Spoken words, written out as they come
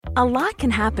A lot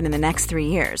can happen in the next 3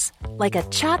 years. Like a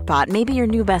chatbot may be your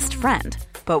new best friend.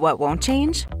 But what won't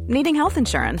change? Needing health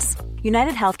insurance.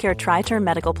 United Healthcare Tri-Term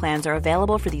Medical Plans are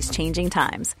available for these changing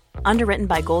times. Underwritten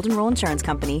by Golden Rule Insurance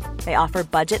Company, they offer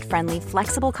budget-friendly,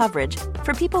 flexible coverage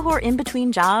for people who are in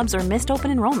between jobs or missed open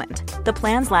enrollment. The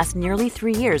plans last nearly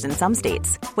 3 years in some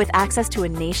states, with access to a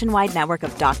nationwide network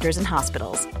of doctors and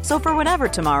hospitals. So for whatever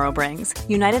tomorrow brings,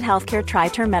 United Healthcare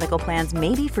Tri-Term Medical Plans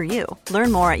may be for you.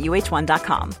 Learn more at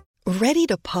uh1.com. Ready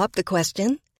to pop the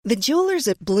question? The jewelers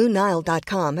at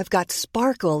BlueNile.com have got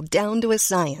sparkle down to a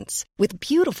science with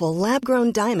beautiful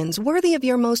lab-grown diamonds worthy of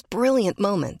your most brilliant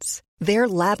moments. Their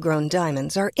lab-grown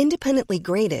diamonds are independently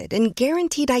graded and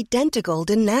guaranteed identical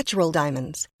to natural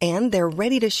diamonds, and they're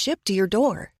ready to ship to your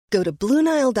door. Go to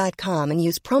BlueNile.com and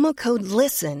use promo code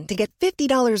LISTEN to get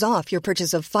 $50 off your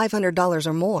purchase of $500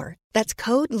 or more. That's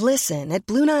code LISTEN at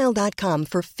BlueNile.com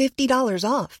for $50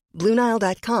 off.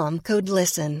 BlueNile.com, code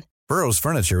LISTEN. Burrow's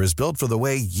furniture is built for the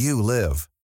way you live.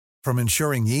 From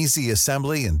ensuring easy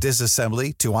assembly and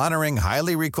disassembly to honoring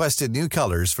highly requested new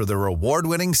colors for their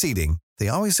award-winning seating, they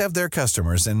always have their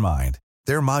customers in mind.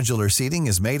 Their modular seating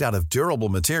is made out of durable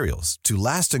materials to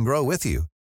last and grow with you.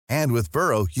 And with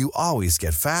Burrow, you always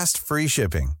get fast, free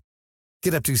shipping.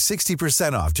 Get up to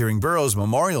 60% off during Burrow's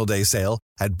Memorial Day sale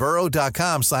at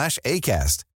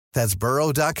burrow.com/ACAST. That's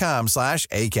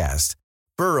burrow.com/ACAST.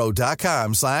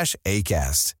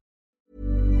 burrow.com/ACAST.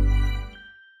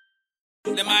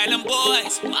 Them Island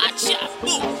boys, watch out,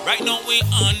 boom. Right now we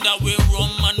under, we rum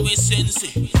and we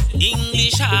sensi.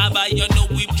 English harbor, you know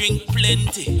we drink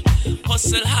plenty.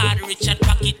 Hustle hard, rich and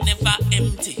pocket never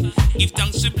empty. Give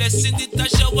thanks to blessings, it a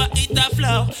shower, it a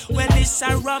flow. Well, it's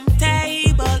a rum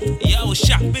table. Yo,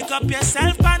 Shaq, pick up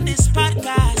yourself on this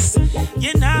podcast.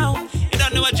 You know, you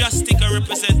don't know what Just Sticker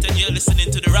representing, you're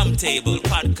listening to the Rum Table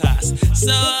podcast.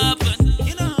 So open,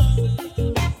 you know.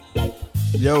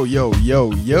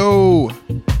 Yo.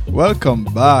 Welcome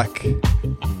back.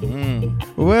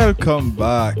 Welcome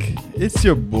back. It's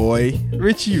your boy,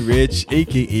 Richie Rich,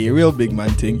 aka Real Big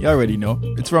Man Thing. You already know.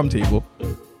 It's Rum Table.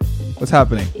 What's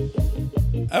happening?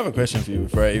 I have a question for you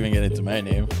before I even get into my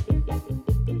name.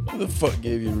 Who the fuck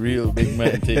gave you Real Big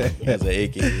Man Thing as an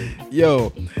aka?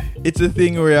 Yo, it's a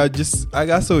thing where I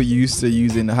got so used to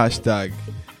using the hashtag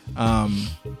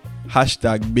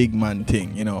Big Man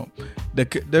Thing, you know. The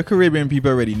Caribbean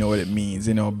people already know what it means,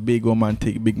 you know, big woman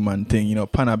thing, big man thing, you know,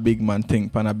 pana big man thing,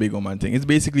 pana big woman thing. It's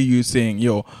basically you saying,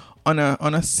 yo, on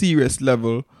a serious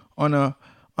level, on a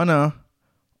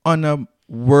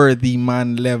worthy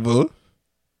man level,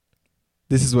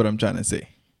 this is what I'm trying to say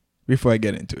before I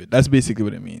get into it. That's basically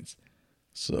what it means.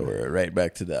 So we're right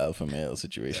back to the alpha male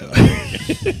situation.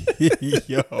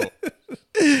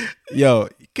 Yo,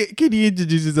 can you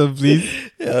introduce yourself, please?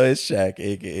 Yo, it's Shaq,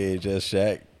 aka Just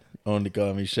Shaq. Only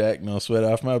call me Shaq, no sweat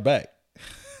off my back.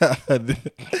 This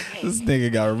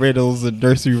nigga got riddles and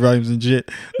nursery rhymes and shit.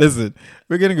 Listen,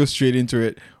 we're gonna go straight into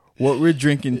it. What we're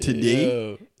drinking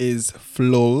today is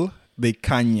Flor de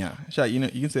Cana. Shaq, you know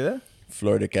you can say that?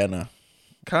 Flor de Cana.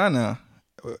 Cana.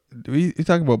 We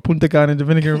talking about Punta Cana in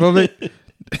Dominican Republic?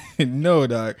 No,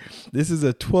 dog. This is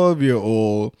a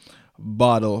 12-year-old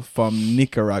bottle from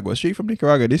Nicaragua. Straight from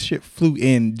Nicaragua. This shit flew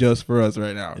in just for us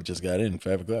right now. It just got in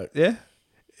 5 o'clock. Yeah.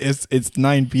 It's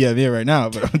 9 p.m. here right now,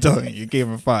 but I'm telling you, it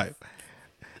came at 5.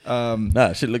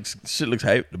 Nah, shit looks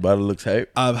hype. The bottle looks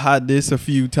hype. I've had this a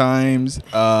few times.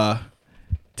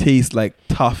 Tastes like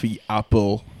toffee,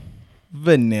 apple,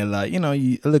 vanilla. You know,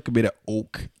 a little bit of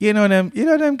oak. You know them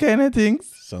kind of things.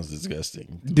 Sounds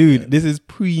disgusting, dude. This is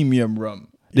premium rum.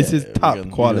 This is top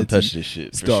quality. We're gonna touch this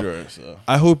shit stuff. For sure. So.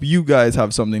 I hope you guys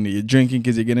have something that you're drinking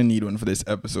because you're gonna need one for this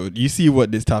episode. You see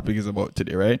what this topic is about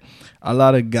today, right? A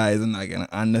lot of guys are not gonna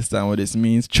understand what this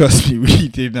means. Trust me, we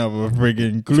didn't have a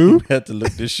friggin' clue. We had to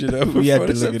look this shit up. We had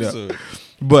to look it up.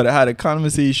 But I had a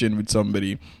conversation with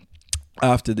somebody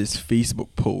after this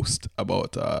Facebook post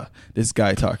about this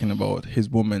guy talking about his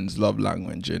woman's love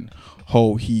language and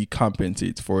how he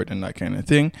compensates for it and that kind of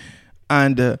thing.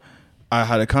 And I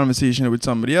had a conversation with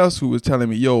somebody else who was telling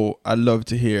me, yo, I'd love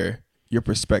to hear your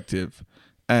perspective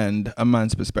and a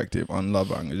man's perspective on love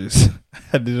languages.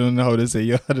 I didn't know how to say,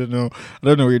 yo, I don't know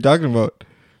what you're talking about.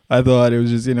 I thought it was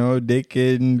just, dick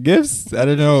and gifts. I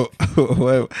don't know.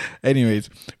 Well, anyways,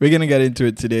 we're going to get into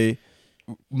it today.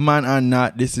 Man or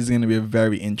not, this is going to be a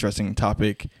very interesting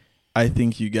topic. I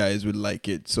think you guys would like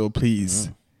it. So please,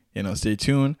 stay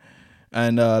tuned.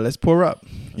 And let's pour up.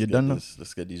 You done?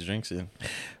 Let's get these drinks in.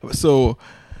 So,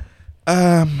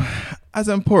 as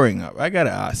I'm pouring up, I got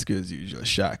to ask you as usual,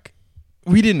 Shaq.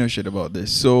 We didn't know shit about this.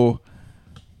 So,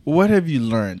 what have you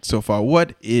learned so far?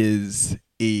 What is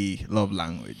a love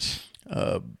language?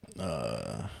 A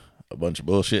bunch of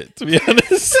bullshit, to be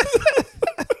honest.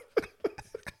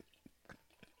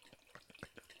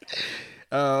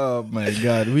 Oh my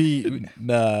God,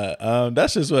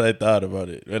 that's just what I thought about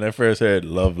it when I first heard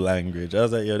love language. I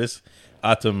was like, yo, this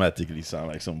automatically sound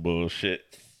like some bullshit.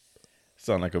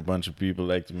 Sound like a bunch of people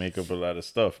like to make up a lot of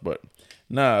stuff, but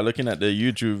looking at the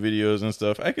YouTube videos and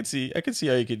stuff, I could see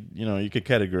how you could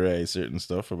categorize certain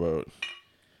stuff about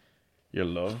your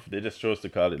love. They just chose to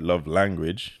call it love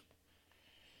language.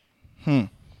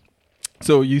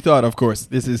 So you thought, of course,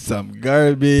 this is some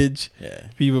garbage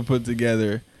people put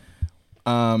together.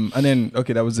 And then,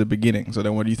 okay, that was the beginning. So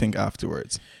then what do you think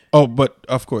afterwards? Oh, but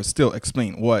of course, still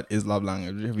explain, what is love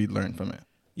language? Have you learned from it?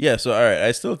 Yeah, so all right,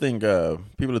 I still think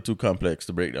people are too complex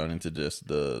to break down into just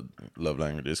the love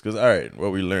languages. Because, all right,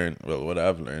 what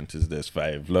I've learned is there's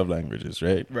 5 love languages,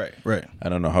 right? Right. I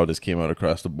don't know how this came out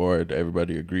across the board.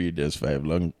 Everybody agreed there's 5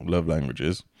 love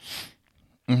languages.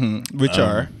 Mm-hmm. Which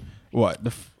are what?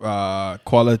 The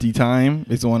quality time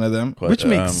is one of them, which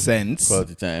makes sense.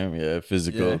 Quality time,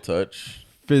 physical touch.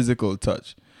 Physical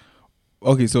touch.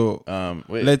 Okay, so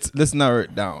wait. Let's narrow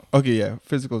it down. Okay,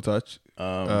 physical touch.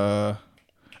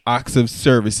 Acts of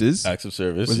services. Acts of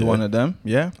service was one of them.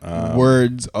 Yeah.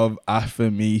 Words of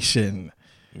affirmation.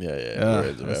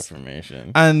 Words of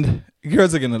affirmation. And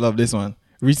girls are gonna love this one.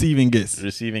 Receiving gifts. Do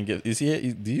you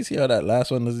see how that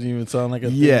last one doesn't even sound like a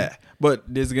thing? Yeah, but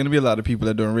there's gonna be a lot of people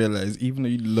that don't realize, even though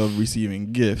you love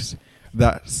receiving gifts,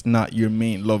 that's not your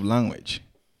main love language.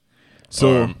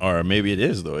 So, or maybe it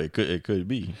is though. It could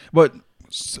be. But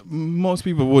most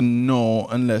people wouldn't know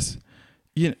unless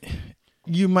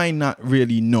you might not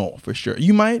really know for sure.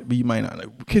 You might, but you might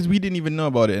not, because we didn't even know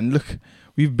about it. And look,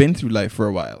 we've been through life for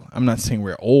a while. I'm not saying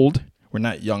we're old. We're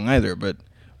not young either, but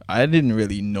I didn't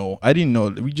really know. I didn't know.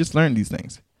 We just learned these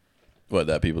things. What,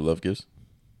 that people love gifts?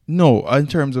 No, in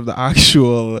terms of the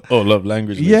actual. Oh, love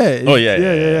language. Yeah. Oh,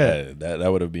 yeah.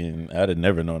 That would have been. I'd have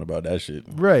never known about that shit.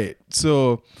 Right.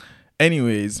 So,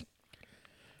 anyways,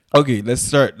 okay, let's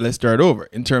start over.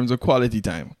 In terms of quality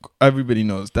time, everybody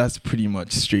knows that's pretty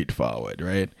much straightforward,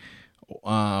 right?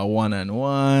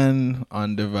 One-on-one,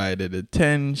 undivided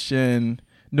attention,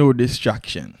 no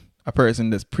distraction. A person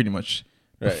that's pretty much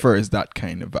prefers that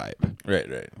kind of vibe.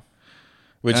 Right.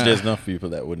 Which there's enough people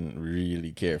that wouldn't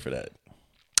really care for that.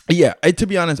 Yeah, to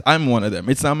be honest, I'm one of them.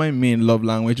 It's not my main love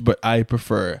language, but I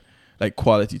prefer like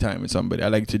quality time with somebody. I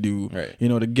like to do,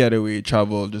 the getaway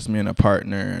travel, just me and a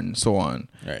partner and so on.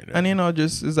 Right. And,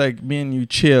 just it's like me and you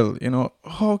chill.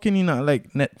 How can you not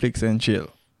like Netflix and chill?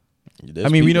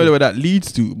 We know what that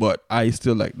leads to, but I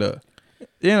still like the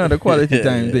quality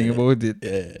time thing about it.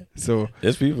 Yeah. So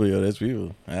there's people. I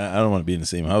don't want to be in the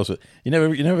same house with. You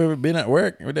never ever been at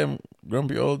work with them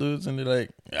grumpy old dudes, and they're like,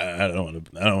 I don't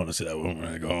want to see that woman when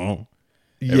I go home.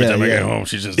 Every time I get home,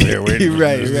 she's just there waiting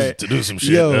to do some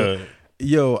shit.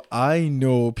 Yo, I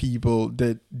know people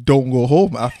that don't go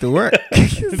home after work.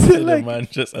 So like, man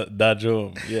just dodge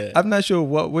home. Yeah. I'm not sure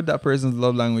what would that person's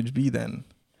love language be then.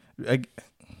 You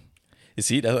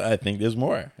see, I think there's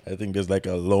more. I think there's like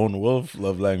a lone wolf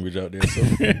love language out there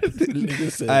somewhere.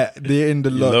 They're in the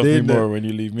love. Love me more when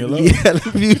you leave me alone. Yeah,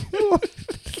 love me more.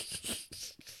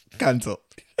 Cancel.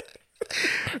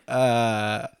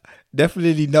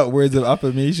 Definitely not words of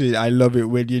affirmation. I love it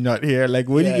when you're not here. Like,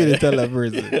 what are you gonna tell that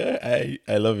person?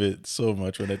 I love it so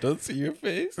much when I don't see your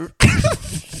face.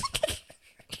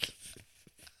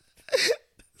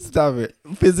 Stop it.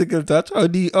 Physical touch. How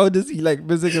does he like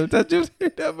physical touch?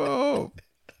 Never home.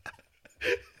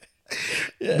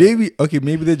 Yeah. Maybe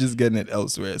they're just getting it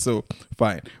elsewhere. So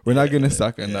fine, we're not gonna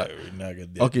suck on that. We're not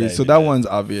gonna okay, so that one's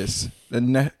obvious. The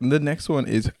next one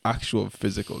is actual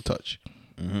physical touch.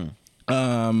 Mm-hmm.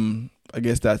 I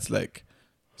guess that's like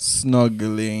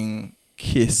snuggling,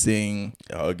 kissing,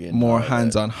 hugging, more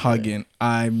hands-on hugging. Yeah.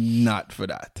 I'm not for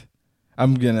that.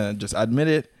 I'm gonna just admit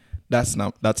it. That's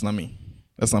not me.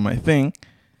 That's not my thing.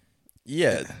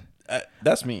 Yeah,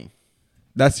 that's me.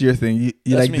 That's your thing.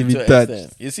 You like to be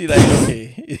touched. You see, like,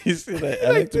 okay. You see, like,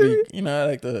 I like to be. I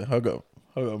like to hug up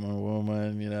my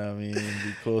woman. You know what I mean?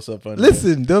 Be close up on.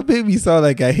 Listen, don't make me sound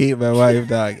like I hate my wife,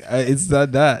 dog. It's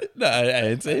not that. No, I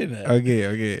ain't saying that. Okay.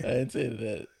 I ain't saying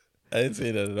that. I didn't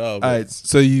say that at all. All right.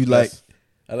 So you like?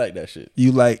 I like that shit.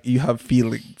 You have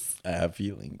feelings. I have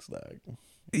feelings, dog.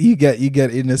 You get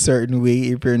in a certain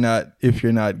way if you're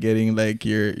not getting like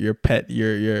your pet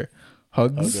your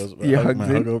hugs.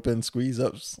 Hug up and squeeze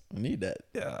ups. I need that.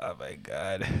 Oh my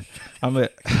god.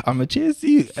 I'm a cheers to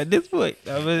you at this point.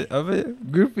 I'm a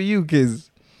good for you,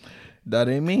 because that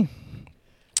ain't me.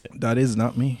 That is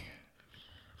not me.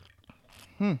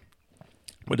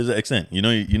 But to the extent,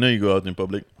 you go out in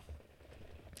public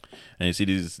And you see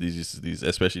these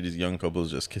especially these young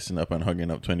couples just kissing up and hugging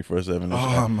up 24/7.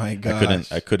 Oh my god!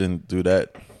 I couldn't do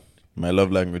that. My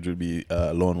love language would be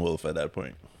lone wolf at that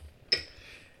point.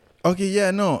 Okay, yeah,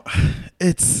 no,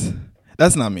 that's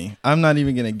not me. I'm not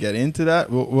even gonna get into that.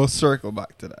 We'll circle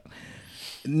back to that.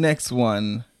 Next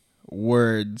one,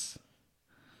 words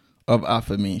of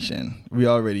affirmation. We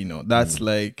already know that's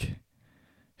like,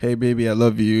 hey baby, I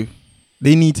love you.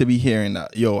 They need to be hearing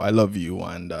that. Yo, I love you,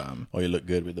 and you look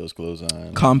good with those clothes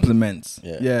on. Compliments.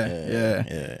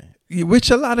 Yeah.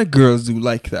 Which a lot of girls do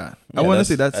like that. I want to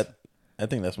say that's. I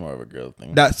think that's more of a girl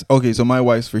thing. That's okay. So my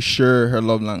wife's for sure. Her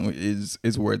love language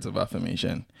is words of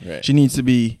affirmation. Right. She needs to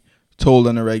be told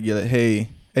on a regular, hey,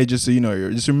 just so you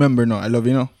know, just remember, no, I love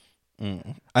you. No,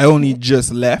 I only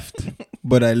just left,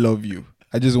 but I love you.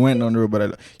 I just went on the road,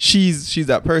 but she's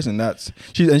that person.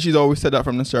 She's always said that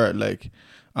from the start. Like,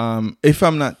 if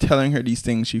I'm not telling her these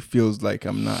things, she feels like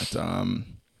I'm not.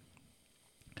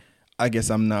 I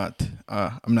guess I'm not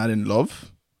in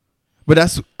love. But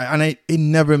it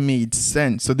never made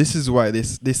sense. So this is why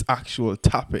this actual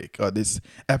topic or this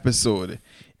episode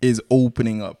is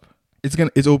opening up.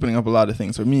 It's opening up a lot of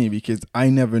things for me because I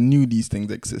never knew these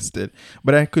things existed.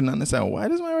 But I couldn't understand, why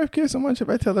does my wife care so much if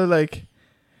I tell her, like,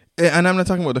 and I'm not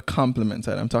talking about the compliment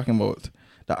side. I'm talking about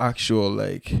the actual,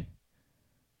 like,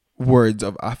 words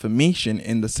of affirmation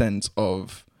in the sense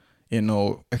of,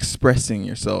 expressing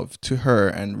yourself to her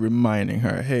and reminding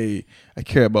her, hey, I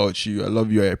care about you, I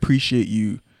love you, I appreciate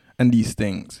you, and these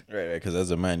things. Right, because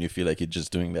as a man, you feel like you're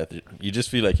just doing that. You just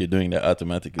feel like you're doing that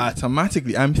automatically.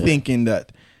 I'm thinking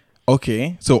that,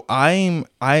 okay, so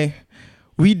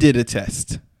we did a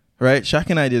test, right? Shaq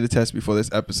and I did a test before this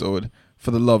episode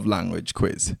for the love language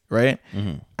quiz, right?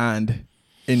 Mm-hmm. And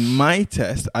in my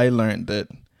test, I learned that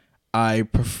I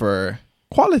prefer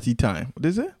quality time. What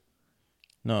is it?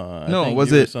 No,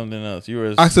 was it something else? You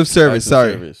were acts of service.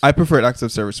 Sorry, I preferred acts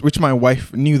of service, which my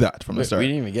wife knew that from the start. We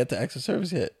didn't even get to acts of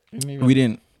service yet. We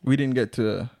didn't get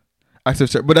to acts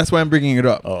of service, but that's why I'm bringing it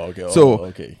up. Oh, okay.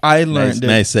 Okay. I learned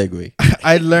nice segue.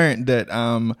 I learned that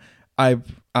I'm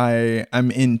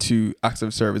into acts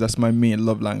of service. That's my main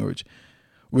love language,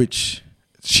 which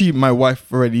my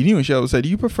wife already knew. She always said,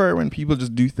 you prefer when people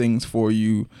just do things for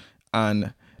you,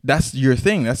 and that's your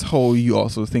thing. That's how you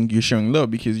also think you're showing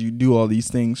love, because you do all these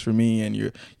things for me and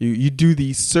you do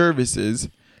these services.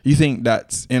 You think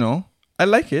that's, I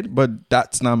like it, but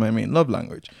that's not my main love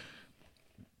language,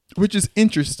 which is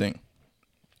interesting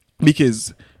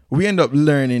because we end up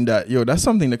learning that, that's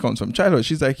something that comes from childhood.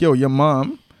 She's like, your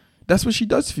mom, that's what she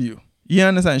does for you. You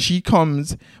understand? She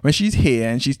comes when she's here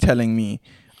and she's telling me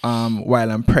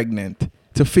while I'm pregnant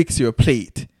to fix your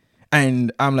plate.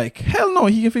 And I'm like, hell no,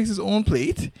 he can fix his own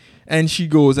plate. And she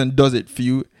goes and does it for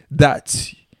you.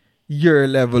 That's your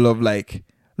level of, like,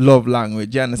 love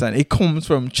language. You understand? It comes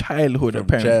from childhood,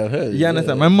 apparently. Childhood, you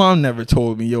understand? My mom never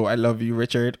told me, I love you,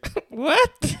 Richard.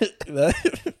 What?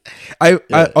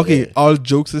 All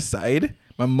jokes aside,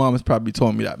 my mom has probably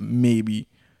told me that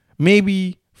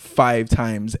maybe 5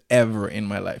 times ever in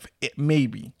my life.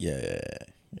 Maybe. Yeah.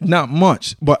 Not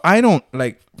much, but I don't,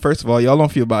 like, first of all, y'all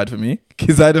don't feel bad for me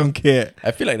because I don't care.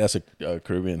 I feel like that's a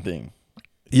Caribbean thing.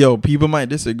 People might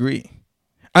disagree.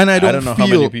 And I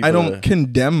don't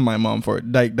condemn my mom for it.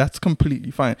 Like, that's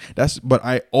completely fine. But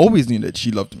I always knew that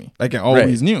she loved me. Like, I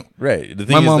always knew. Right. The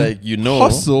thing my is, mom like,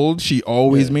 hustled. She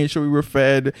always made sure we were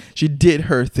fed. She did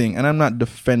her thing. And I'm not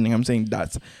defending. I'm saying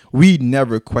we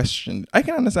never questioned. I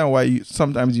can understand why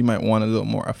sometimes you might want a little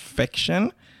more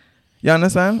affection. You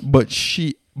understand?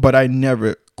 But I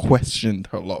never questioned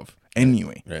her love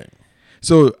anyway. Right.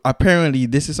 So apparently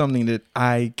this is something that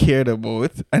I cared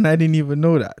about, and I didn't even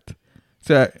know that.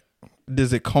 So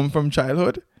does it come from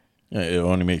childhood? Yeah, it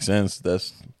only makes sense.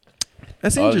 That's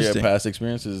interesting. All your past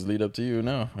experiences lead up to you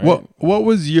now. Right? What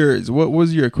was yours? What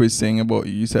was your quiz saying about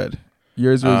you? You said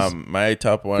yours was my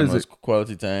top one was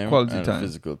quality time and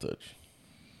physical touch.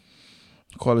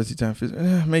 Quality time,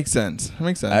 makes sense. I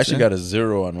actually got a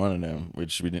 0 on one of them,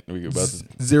 which we got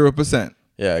 0%.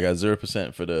 Yeah, I got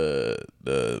 0% for the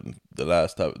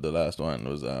last one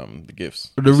was the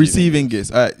gifts. The receiving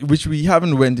gifts, which we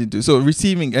haven't went into. So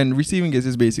receiving gifts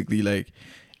is basically like,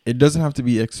 it doesn't have to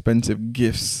be expensive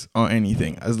gifts or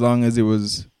anything, as long as it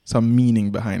was some meaning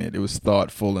behind it. It was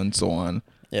thoughtful and so on.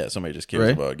 Yeah, somebody just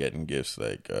cares about getting gifts,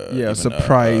 like a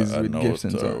surprise with gifts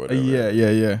and so on.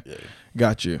 Yeah.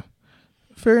 Got you.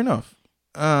 Fair enough.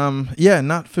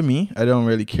 Not for me. I don't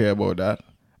really care about that,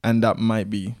 and that might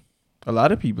be a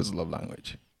lot of people's love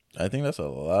language. I think that's a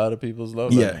lot of people's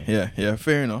love language. Yeah.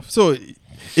 Fair enough. So,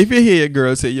 if you hear a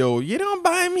girl say, "Yo, you don't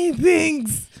buy me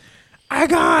things," I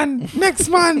gone next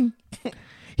month.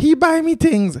 He buy me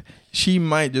things. she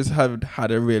might just have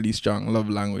had a really strong love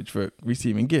language for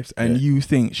receiving gifts, and you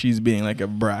think she's being like a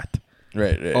brat,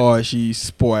 right, or she's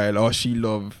spoiled, or she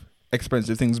love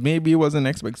expensive things. Maybe it wasn't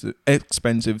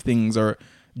expensive things, or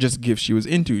just gifts she was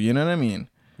into. You know what I mean?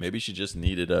 Maybe she just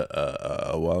needed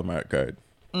a Walmart card.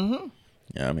 Mm-hmm.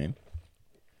 Yeah, I mean,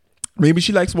 maybe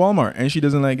she likes Walmart and she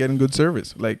doesn't like getting good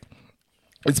service. Like,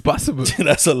 it's possible.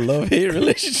 That's a love-hate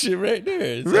relationship right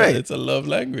there. It's a love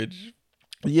language.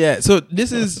 Yeah. So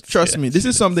this is, trust me, this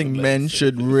is something men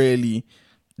should really.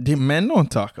 The men don't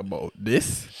talk about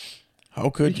this. How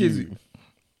could you?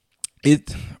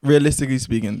 It, realistically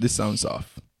speaking, this sounds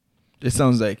soft. It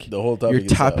sounds like the whole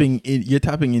topic you're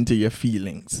tapping into your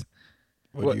feelings.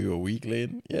 What, you a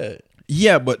weakling? Yeah.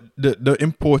 Yeah, but the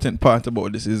important part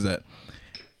about this is that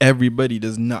everybody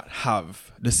does not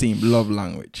have the same love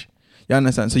language. You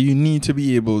understand? So you need to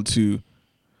be able to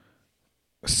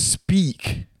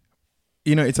speak.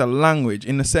 You know, it's a language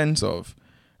in the sense of,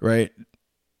 right?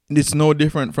 It's no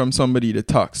different from somebody that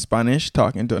talks Spanish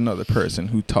talking to another person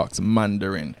who talks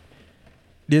Mandarin.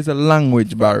 There's a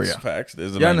language barrier. Facts.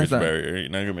 There's a language barrier. You're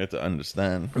not gonna be able to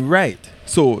understand. Right.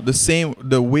 So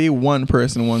the way one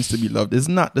person wants to be loved is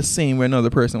not the same way another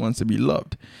person wants to be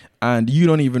loved, and you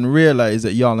don't even realize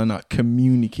that y'all are not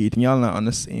communicating. Y'all are not on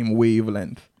the same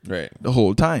wavelength. Right. The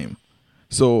whole time.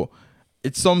 So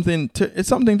it's something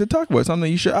to talk about. Something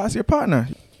you should ask your partner.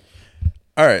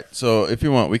 All right. So if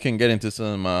you want, we can get into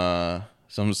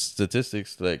some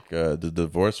statistics like the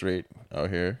divorce rate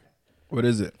out here. What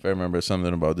is it? If I remember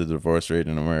something about the divorce rate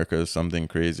in America, something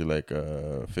crazy like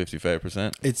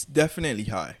 55%. It's definitely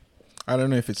high. I don't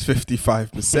know if it's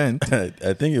 55%.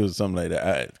 I think it was something like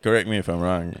that. Correct me if I'm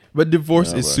wrong. But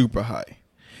divorce is super high.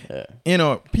 Yeah. You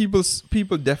know, people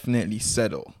definitely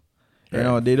settle. You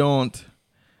know, they don't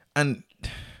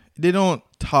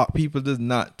talk. People does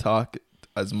not talk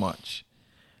as much.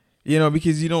 You know,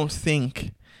 because you don't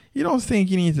think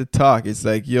you need to talk. It's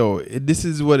like, yo, this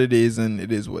is what it is, and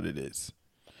it is what it is.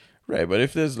 Right, but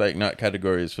if there's like not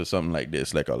categories for something like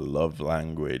this, like a love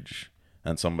language,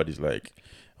 and somebody's like,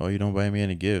 oh, you don't buy me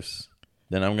any gifts,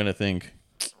 then I'm gonna think,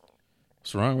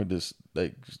 what's wrong with this?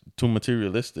 Like, too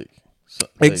materialistic. So,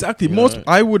 like, exactly.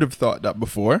 I would have thought that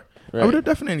before. Right. I would have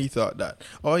definitely thought that.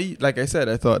 Or like I said,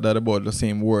 I thought that about the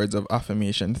same words of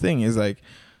affirmation thing. Is like,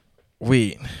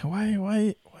 wait,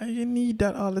 why you need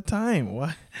that all the time?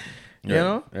 Why? You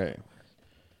know? Right.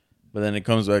 But then it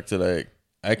comes back to like,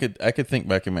 I could think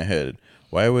back in my head,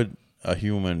 why would a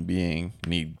human being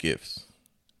need gifts?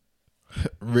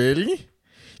 Really?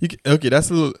 Okay, that's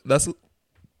a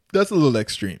little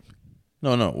extreme.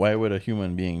 No. Why would a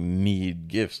human being need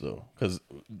gifts though? Because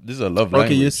this is a love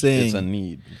language. Okay, you're saying it's a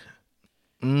need.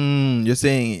 You're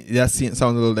saying that sounds a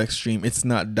little extreme. It's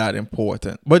not that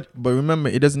important, but remember,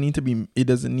 it doesn't need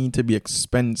to be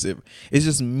expensive. It's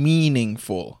just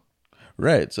meaningful,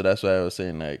 right? So that's why I was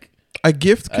saying like a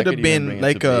gift could have been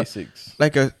like a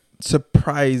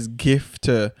surprise gift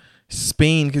to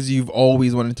Spain because you've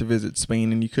always wanted to visit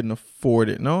Spain and you couldn't afford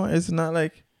it. No, it's not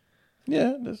like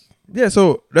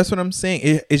So that's what I'm saying.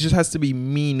 It just has to be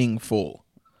meaningful,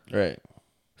 right?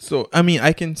 So I mean,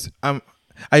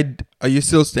 are you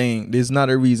still saying there's not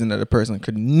a reason that a person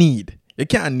could need? It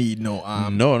can't need no.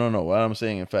 What I'm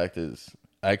saying, in fact, is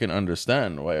I can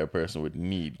understand why a person would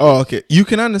need. Oh, okay. You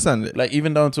can understand it. Like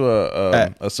even down to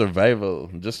a survival.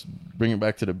 Just bring it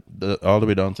back to the all the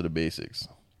way down to the basics.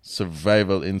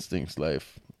 Survival instincts,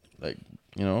 life. Like,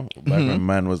 you know, back when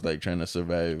man was like trying to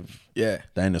survive. Yeah.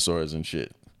 Dinosaurs and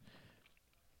shit.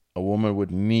 A woman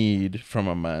would need from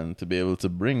a man to be able to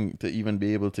even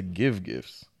be able to give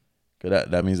gifts. Cause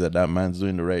that means that man's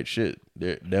doing the right shit.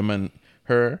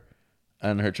 Her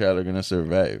and her child are gonna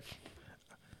survive.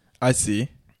 I see.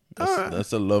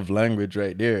 That's a love language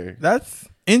right there. That's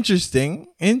interesting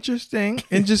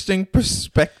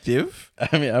perspective.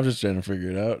 I mean, I'm just trying to figure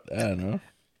it out. I don't know.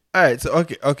 All right. So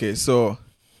okay. So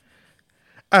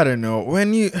I don't know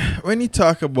when you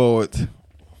talk about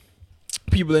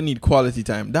people that need quality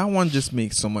time, that one just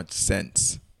makes so much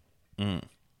sense.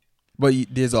 But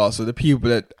there's also the people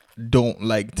that don't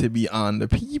like to be on the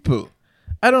people.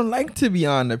 I don't like to be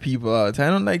on the people all the time.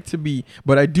 I don't like to be,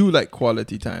 but I do like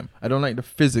quality time. I don't like the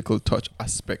physical touch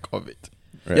aspect of it.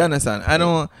 Right. You understand? I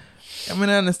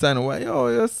understand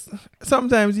why.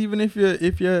 Sometimes even if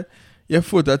your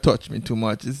foot touch me too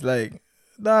much, it's like,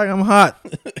 dog, I'm hot.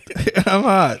 I'm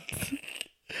hot.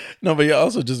 No, but you're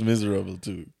also just miserable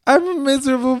too. I'm a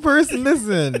miserable person.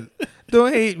 Listen,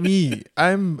 don't hate me.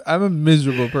 I'm a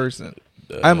miserable person.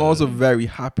 I'm also very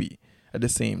happy at the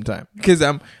same time because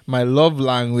my love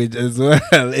language as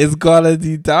well is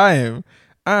quality time,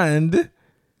 and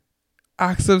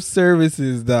acts of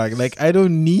services, dog. Like, I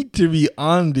don't need to be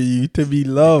on to you to be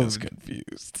loved.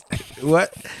 Confused.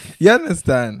 What? You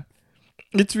understand?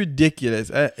 It's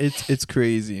ridiculous. It's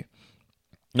crazy.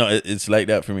 No, it's like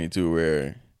that for me too.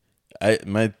 Where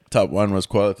my top one was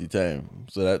quality time.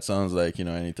 So that sounds like, you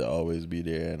know, I need to always be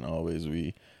there and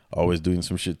always doing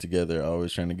some shit together.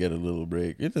 Always trying to get a little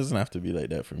break. It doesn't have to be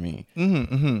like that for me.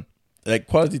 Like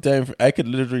quality time. I could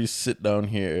literally sit down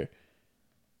here,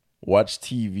 watch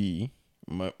TV.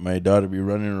 My daughter be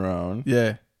running around.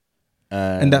 Yeah.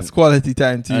 And that's quality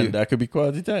time to you. And that could be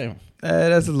quality time.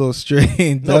 That's a little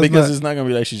strange. No, because it's not gonna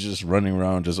be like she's just running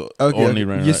around, just only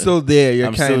running. You're around. still there.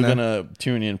 I'm still gonna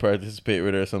tune in, participate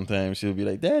with her. Sometimes she'll be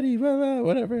like, "Daddy, blah, blah,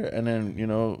 whatever," and then, you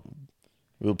know,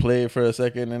 we'll play it for a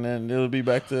second, and then it'll be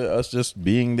back to us just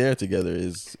being there together.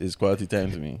 Is quality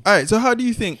time to me. All right. So how do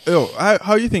you think?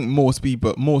 How do you think most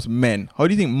men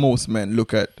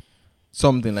look at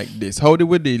something like this? How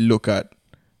would they look at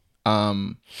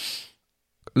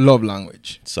love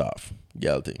language? Soft,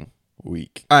 yelting,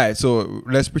 weak. All right, so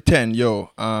let's pretend, you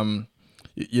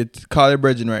call your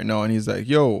brethren right now, and he's like,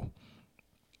 yo, what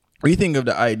do you think of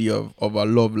the idea of a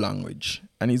love language?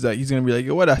 And he's gonna be like,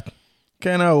 yo, what that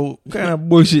kind of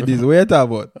bullshit is? What you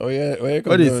talking about? Oh yeah,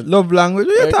 what is love language?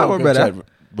 What you talking about, brother?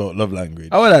 About love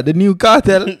language. What that? The new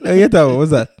cartel? What you talking about?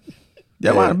 What's that?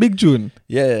 Yeah, man, big tune.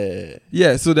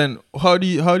 Yeah. So then, how do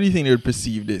you think they would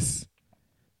perceive this?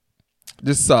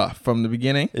 Just soft from the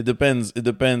beginning? It depends.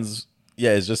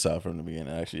 Yeah, it's just soft from the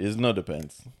beginning, actually. It's no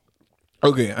depends.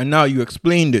 Okay, and now you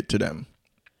explained it to them.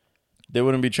 They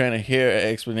wouldn't be trying to hear an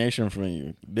explanation from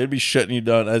you. They'd be shutting you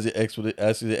down as you're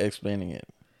explaining it.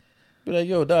 Be like,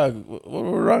 yo, dog, what's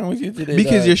wrong with you today?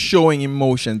 Because dog? you're showing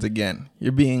emotions again.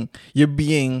 You're being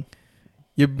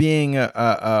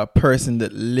a person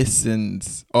that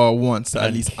listens or wants to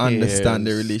at least understand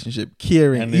the relationship.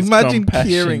 Caring. And imagine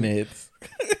caring.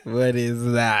 What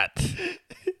is that?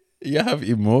 You have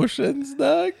emotions,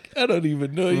 dog? I don't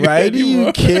even know you. Why anymore. do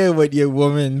you care what your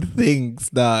woman thinks,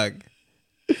 dog?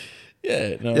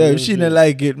 Yeah, no. If she don't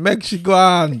like it, make she go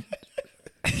on.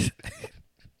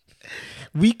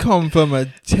 We come from a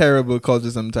terrible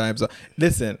culture sometimes. So,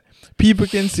 listen, people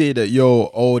can say that,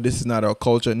 this is not our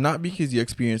culture. Not because you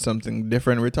experience something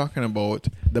different. We're talking about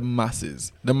the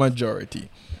masses, the majority.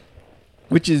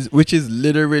 Which is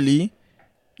literally,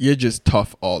 you're just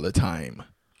tough all the time.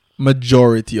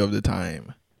 Majority of the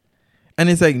time. And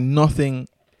it's like nothing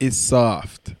is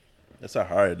soft. It's a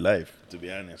hard life, to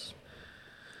be honest.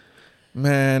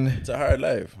 Man, it's a hard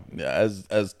life. Yeah,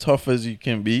 as tough as you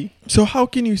can be. So how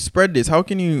can you spread this? How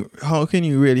can you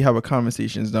really have a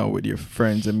conversations now with your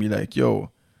friends and be like,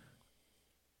 yo,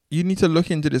 you need to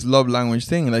look into this love language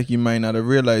thing. Like, you might not have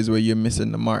realized where you're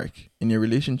missing the mark in your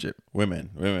relationship.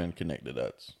 Women connect the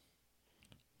dots.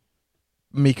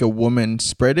 Make a woman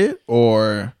spread it,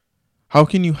 or how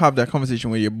can you have that conversation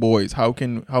with your boys? How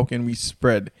can we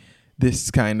spread this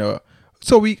kind of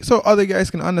so other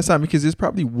guys can understand, because there's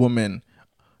probably women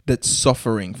that's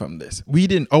suffering from this.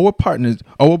 Our partners,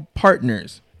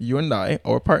 you and I,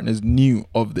 our partners knew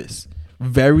of this.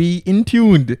 Very in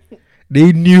tuned.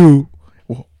 They knew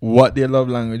what their love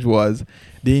language was.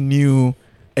 They knew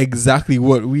exactly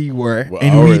what we were,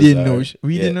 and we didn't know.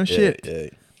 We didn't know shit. Yeah.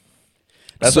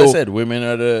 That's what I said. Women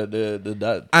are the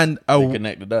dots. And they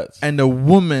connect the dots. And a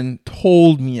woman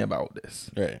told me about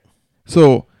this. Right.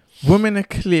 So women are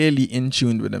clearly in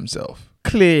tune with themselves.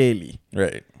 Clearly.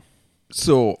 Right.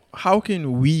 So how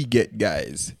can we get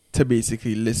guys to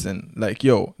basically listen? Like,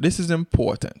 yo, this is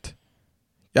important.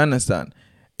 You understand?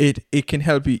 It can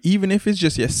help you, even if it's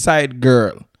just your side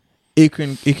girl. It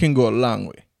can go a long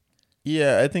way.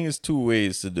 Yeah, I think it's two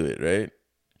ways to do it, right?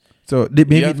 So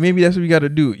maybe that's what we gotta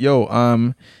do. Yo,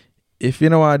 if you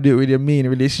don't want to do it with your main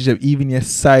relationship, even your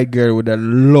side girl would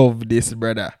love this,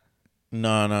 brother.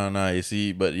 No. You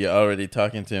see, but you're already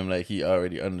talking to him like he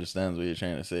already understands what you're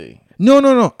trying to say. No.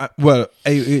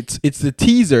 It's the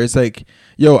teaser. It's like,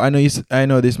 yo, I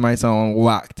know this might sound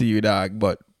whack to you, dog,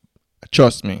 but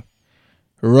trust me,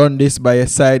 run this by your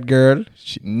side girl,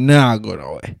 she not going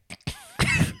away.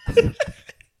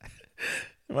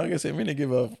 I'm gonna say, me to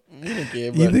give up.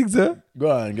 You think so?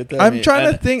 Go on, get that. I'm trying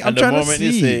to think. I'm trying to see.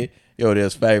 You say, yo,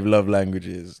 there's 5 love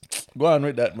languages. Go on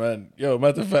with that, man. Yo,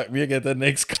 matter of fact, me get the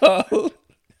next call.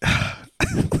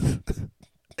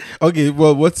 Okay,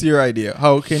 well, what's your idea?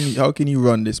 How can you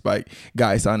run this by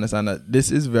guys to understand that this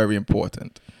is very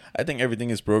important? I think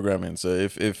everything is programming. So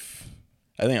if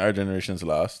I think our generation's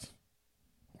lost.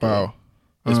 Wow.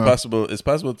 It's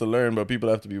possible to learn, but people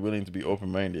have to be willing to be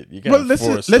open-minded. You can't let's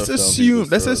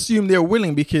assume they're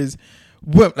willing, because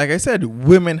like I said,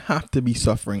 women have to be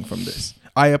suffering from this.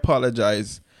 I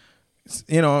apologize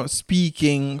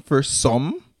speaking for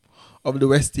some of the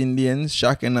West Indians,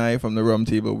 Shaq and I from the Rum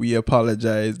Table, we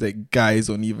apologize that guys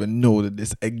don't even know that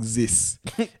this exists.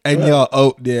 And y'all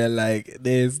out there like,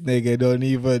 this nigga don't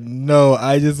even know.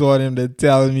 I just want him to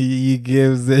tell me he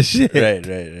gives a shit.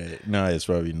 Right. No, it's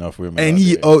probably enough women. And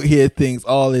he out here thinks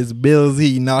all his bills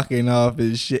he knocking off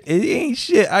his shit. It ain't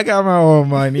shit. I got my own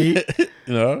money. Yeah.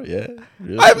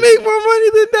 I make more money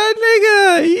than that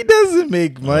nigga. He doesn't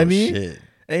make money. Oh, shit.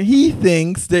 And he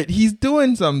thinks that he's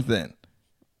doing something.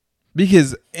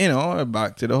 Because,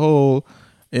 back to the whole,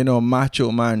 macho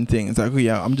man thing. It's like,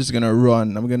 I'm just going to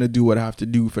run. I'm going to do what I have to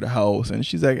do for the house. And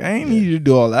she's like, I ain't need you to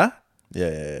do all that.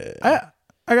 Yeah.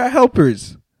 I got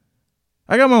helpers.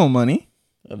 I got my own money.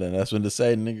 And then that's when the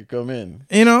side nigga come in.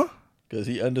 Because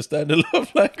he understand the love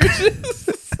languages.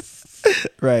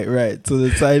 Right. So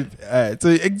the side, all right. So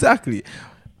exactly.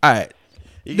 All right.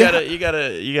 You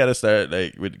gotta start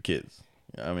like with the kids.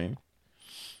 You know what I mean?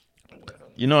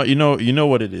 You know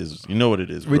what it is. You know what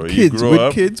it is, bro. With kids,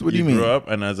 what do you mean? You grow up,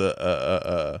 and as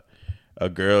a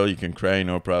girl, you can cry,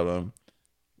 no problem.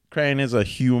 Crying is a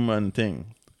human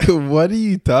thing. What are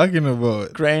you talking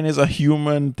about? Crying is a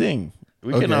human thing.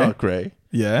 We can all cry.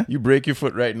 Yeah. You break your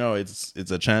foot right now, it's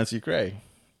a chance you cry.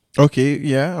 Okay,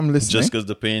 yeah, I'm listening. Just because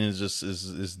the pain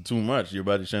is too much, your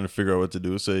body's trying to figure out what to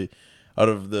do. So, out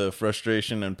of the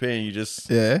frustration and pain, you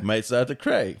just might start to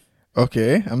cry.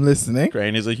 Okay, I'm listening.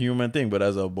 Crying is a human thing, but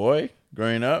as a boy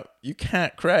growing up, you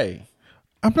can't cry.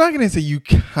 I'm not gonna say you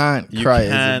can't cry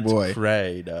as a boy.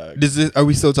 Cry, dog. Are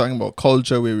we still talking about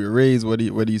culture, where we were raised? What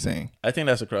are you saying? I think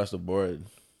that's across the board.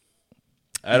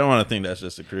 I don't want to think that's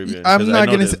just a Caribbean. I'm not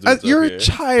gonna say you're a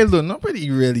child, though.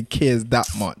 Nobody really cares that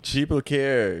much. People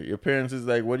care. Your parents is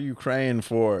like, "What are you crying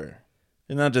for?"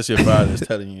 It's not just your father's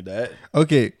telling you that.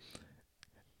 Okay,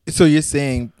 so you're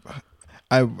saying.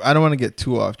 I don't want to get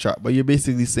too off track, but you're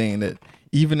basically saying that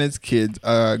even as kids,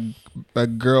 a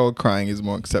girl crying is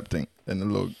more accepting than a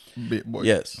little bit boy.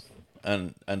 Yes,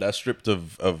 and that's stripped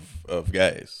of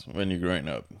guys when you're growing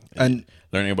up and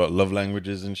learning about love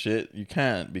languages and shit. You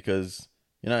can't because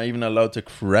you're not even allowed to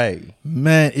cry.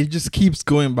 Man, it just keeps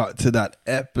going back to that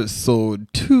episode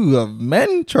 2 of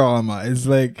Men Trauma. It's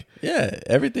like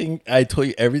everything I told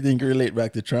you, everything can relate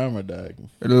back to trauma, dog.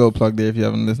 A little plug there if you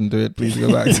haven't listened to it. Please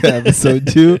go back to episode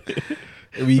 2.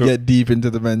 We get deep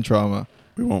into the Men Trauma.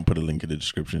 We won't put a link in the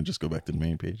description. Just go back to the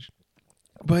main page.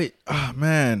 But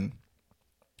man,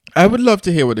 I would love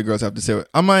to hear what the girls have to say.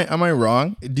 Am I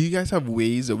wrong? Do you guys have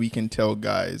ways that we can tell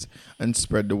guys and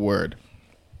spread the word?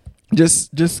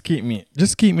 Just keep me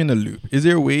in the loop. Is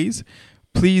there ways?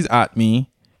 Please at me.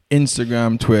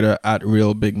 Instagram, Twitter at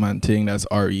Real Big Man Ting. That's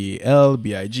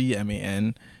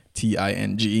RealBigmanting.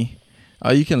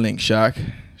 You can link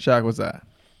Shaq. Shaq, what's that?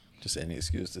 Just any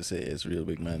excuse to say it's Real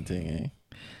Big Man Ting, eh?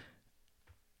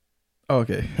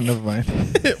 Okay, never mind.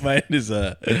 Mine is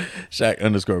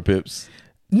Shaq_Pips.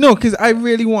 No, because I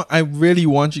really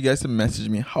want you guys to message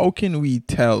me. How can we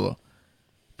tell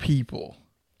people?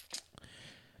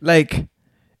 Like,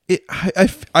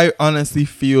 I honestly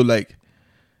feel like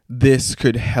this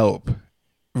could help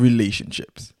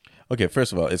relationships. Okay,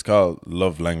 first of all, it's called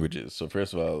love languages. So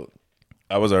first of all,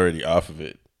 I was already off of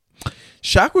it.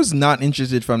 Shaq was not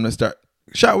interested from the start.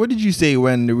 Shaq, what did you say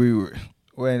when you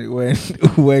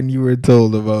were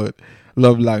told about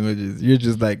love languages? You're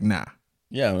just like, nah.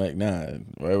 Yeah, I'm like, nah.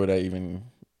 Why would I even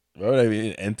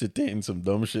entertain some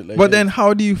dumb shit like that? But then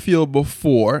how do you feel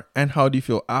before and how do you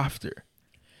feel after?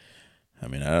 I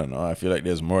mean, I don't know. I feel like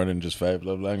there's more than just 5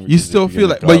 love languages. You still feel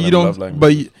like, but you don't,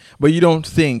 but you don't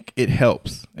think it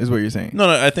helps, is what you're saying. No,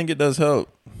 I think it does help.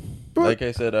 But like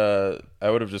I said, I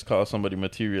would have just called somebody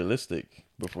materialistic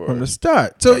before from the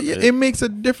start. So it makes a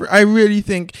difference. I really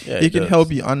think it can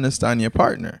help you understand your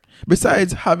partner.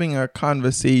 Besides having a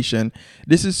conversation,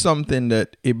 this is something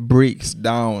that it breaks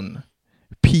down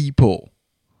people.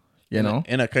 You know,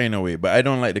 in a kind of way. But I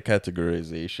don't like the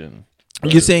categorization.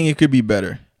 You're saying it could be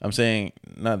better. I'm saying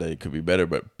not that it could be better,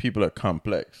 but people are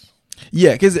complex.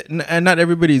 Yeah, because not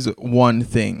everybody's one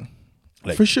thing.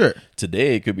 Like, for sure.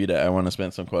 Today it could be that I want to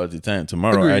spend some quality time.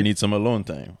 Tomorrow I need some alone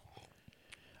time.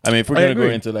 I mean, if we're going to go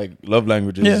into like love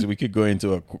languages, we could go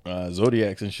into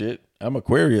zodiacs and shit. I'm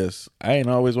Aquarius. I ain't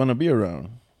always want to be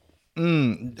around.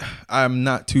 I'm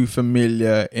not too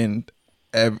familiar in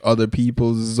other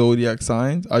people's zodiac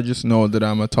signs. I just know that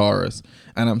I'm a Taurus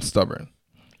and I'm stubborn.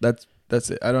 That's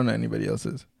it. I don't know anybody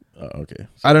else's. Okay.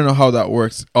 So I don't know how that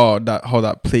works. How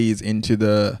that plays into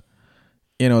the,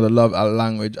 the love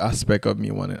language aspect of me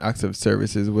wanting acts of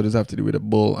services. What does that have to do with a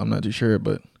bull? I'm not too sure,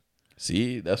 but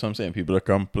see, that's what I'm saying. People are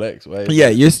complex. Why? Yeah.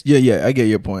 I get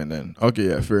your point then. Okay,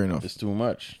 yeah, fair enough. It's too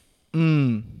much.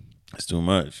 It's too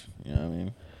much. You know what I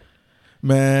mean?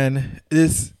 Man,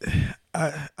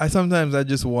 I sometimes I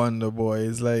just wonder, boy.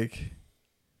 It's like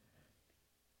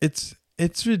it's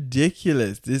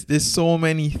ridiculous. There's so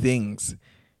many things,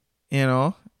 you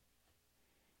know.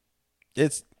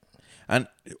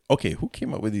 Okay, who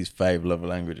came up with these 5 love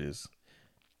languages?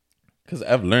 Because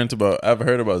I've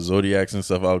heard about zodiacs and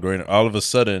stuff all of a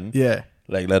sudden. Yeah.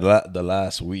 Like the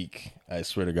last week, I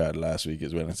swear to God, last week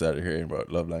is when I started hearing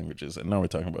about love languages, and now we're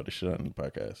talking about this shit on the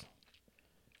podcast.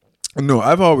 No,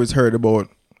 I've always heard about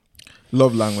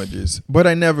love languages, but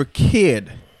I never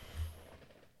cared.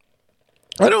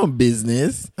 I know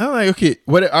business. I'm like, okay,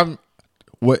 what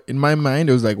in my mind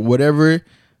it was like whatever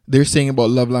they're saying about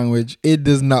love language, it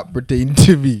does not pertain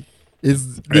to me.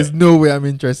 There's no way I'm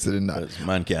interested in that.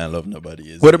 Man can't love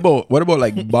nobody. What about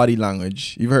like body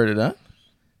language? You've heard of that?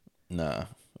 Nah.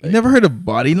 You never heard of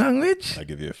body language? I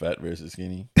give you a fat versus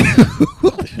skinny.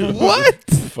 What?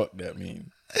 Fuck that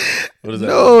mean? What does that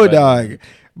No, mean? dog.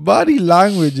 Body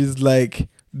language is like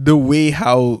the way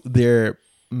how they're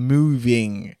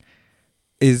moving.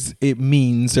 It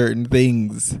means certain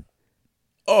things.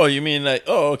 Oh, you mean like?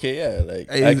 Oh, okay, yeah. Like,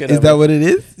 Is that what it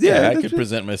is? Yeah, I could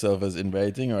present myself as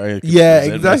inviting, or I could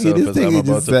exactly. myself This as thing I'm you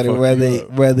about just to said fuck you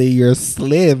up. whether you're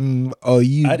slim or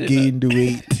you I did gained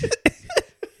weight.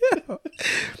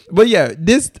 But yeah,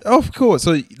 this of course.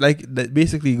 So like that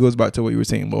basically goes back to what you were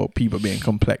saying about people being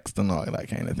complex and all that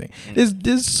kind of thing.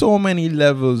 There's so many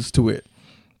levels to it,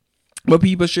 but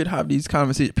people should have these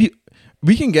conversations.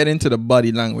 We can get into the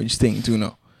body language thing too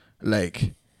now,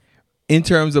 like in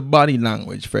terms of body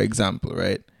language, for example,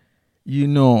 right? You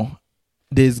know,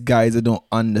 there's guys that don't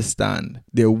understand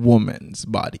their woman's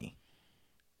body.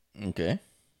 Okay,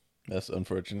 that's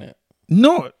unfortunate.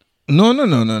 No.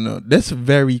 That's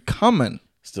very common.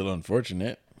 Still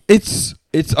unfortunate. It's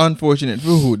unfortunate for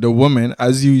who? The woman,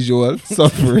 as usual,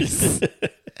 suffers.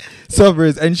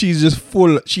 And she's just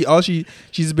full.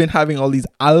 She's been having all these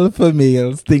alpha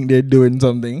males think they're doing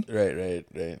something. Right.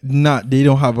 They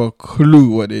don't have a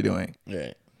clue what they're doing.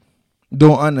 Right.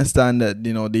 Don't understand that,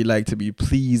 you know, they like to be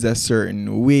pleased a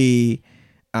certain way,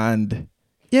 and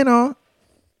you know,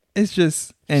 it's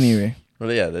just anyway.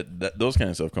 Well, yeah, that those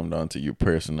kind of stuff come down to you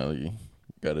personally.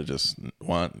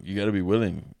 You gotta be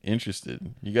willing,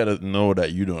 interested. You gotta know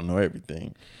that you don't know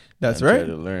everything. That's and right. Try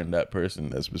to learn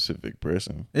that specific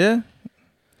person. Yeah.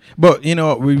 But, you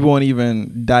know, we won't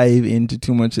even dive into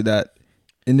too much of that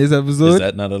in this episode. Is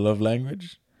that not a love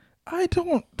language? I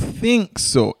don't think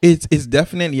so. It's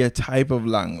definitely a type of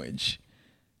language.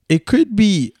 It could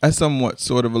be a somewhat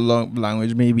sort of a love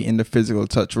language, maybe in the physical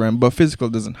touch realm, but physical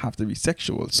doesn't have to be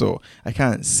sexual. So I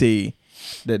can't say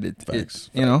that it's,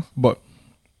 you know. But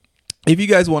if you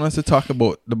guys want us to talk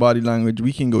about the body language,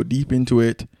 we can go deep into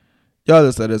it. Y'all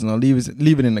just let us know.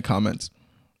 Leave it in the comments.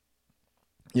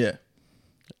 Yeah.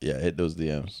 Yeah, hit those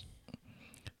DMs.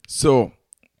 So,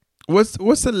 what's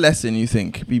the lesson you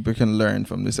think people can learn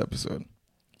from this episode?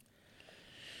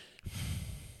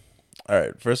 All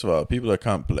right. First of all, people are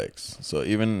complex. So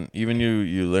even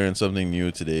you learn something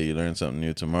new today, you learn something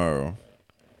new tomorrow.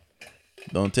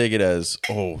 Don't take it as,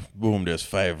 oh, boom, there's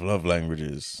 5 love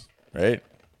languages, right?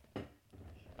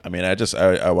 I mean,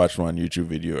 I watched one YouTube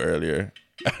video earlier.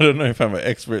 I don't know if I'm an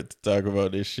expert to talk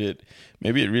about this shit.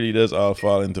 Maybe it really does all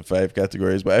fall into 5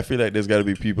 categories, but I feel like there's got to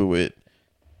be people with,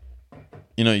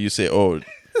 you know, you say, oh,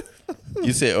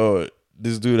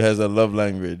 this dude has a love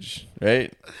language,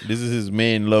 right? This is his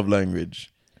main love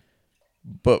language.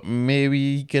 But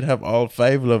maybe he could have all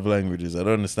 5 love languages. I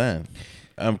don't understand.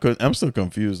 I'm still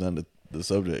confused on the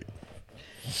subject.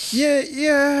 Yeah,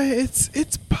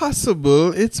 it's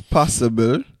possible. It's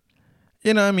possible.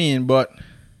 You know what I mean? But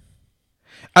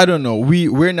I don't know.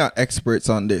 We're not experts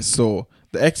on this. So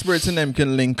the experts in them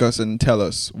can link us and tell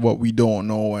us what we don't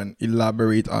know and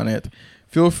elaborate on it.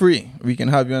 Feel free. We can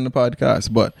have you on the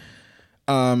podcast. But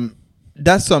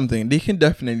that's something. They can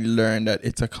definitely learn that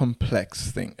it's a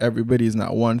complex thing. Everybody's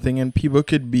not one thing. And people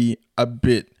could be a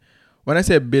bit, when I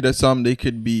say a bit of some, they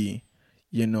could be,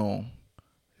 you know,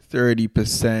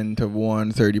 30% of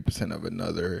one, 30% of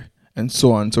another, and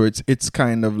so on. So it's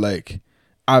kind of like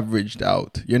averaged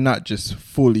out. You're not just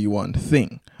fully one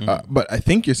thing. But I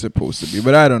think you're supposed to be.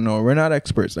 But I don't know. We're not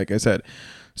experts, like I said.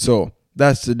 So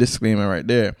that's the disclaimer right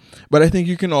there. But I think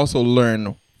you can also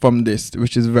learn from this,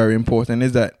 which is very important,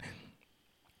 is that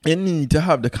you need to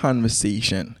have the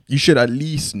conversation. You should at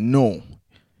least know.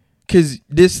 Because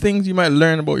there's things you might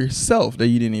learn about yourself that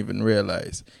you didn't even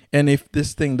realize. And if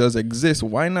this thing does exist,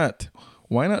 why not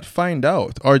find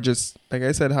out? Or just, like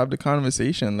I said, have the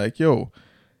conversation. Like, yo,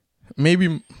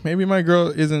 maybe my girl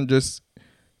isn't just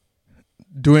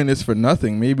doing this for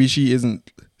nothing. Maybe she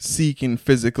isn't seeking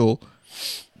physical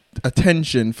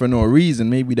attention for no reason.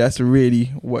 Maybe that's really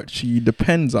what she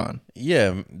depends on.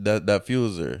 Yeah, that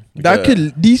fuels her.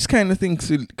 That these kind of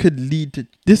things could lead to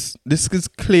this. This is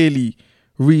clearly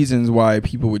reasons why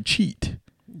people would cheat.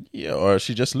 Yeah, or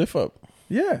she just lift up.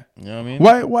 Yeah, you know what I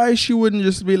mean. Why she wouldn't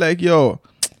just be like, yo,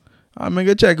 I'm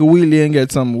gonna check a wheelie and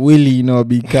get some willy, you know,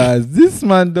 because this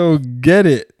man don't get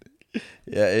it.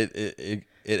 Yeah, it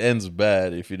ends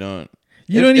bad if you don't.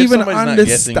 You don't even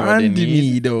understand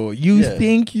me though. You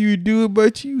think you do,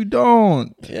 but you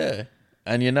don't. Yeah,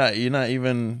 and you're not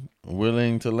even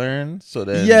willing to learn. So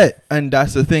then, yeah, and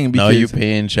that's the thing. Now you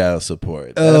paying child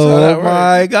support. That's oh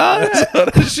my god, that's how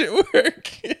that shit work.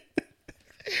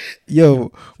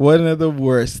 Yo, one of the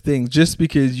worst things, just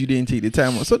because you didn't take the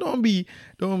time. So don't be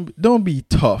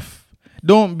tough.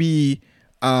 Don't be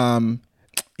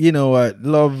you know what,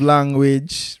 love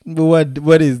language.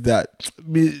 What is that?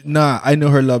 Nah, I know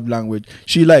her love language.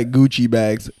 She like Gucci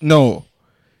bags. No.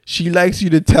 She likes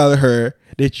you to tell her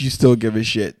that you still give a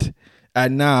shit.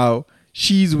 And now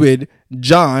she's with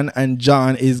John and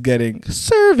John is getting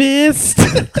serviced.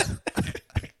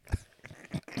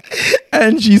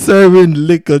 And she's serving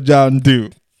liquor John too.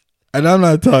 And I'm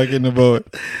not talking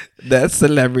about that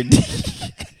celebrity.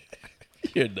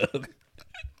 You're done.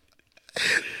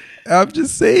 I'm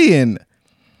just saying.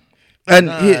 And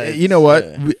you know what?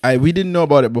 Yeah. We didn't know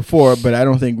about it before, but I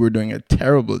don't think we're doing a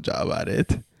terrible job at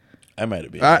it. I might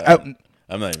have been.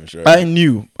 I'm not even sure. I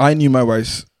knew my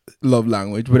wife's love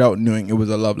language without knowing it was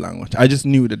a love language. I just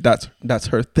knew that's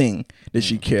her thing that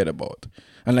she cared about.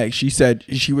 And like she said,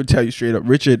 she would tell you straight up,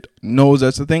 Richard knows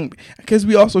that's the thing because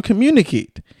we also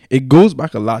communicate. It goes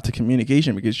back a lot to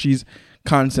communication because she's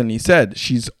constantly said,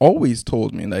 she's always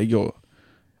told me like, yo,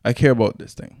 I care about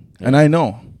this thing. And I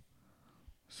know.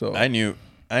 So I knew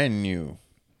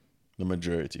the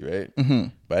majority, right? Mm-hmm.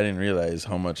 But I didn't realize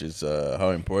how much it's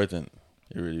how important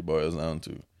it really boils down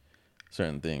to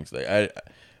certain things. Like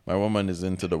my woman is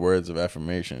into the words of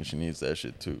affirmation. She needs that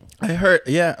shit too. I heard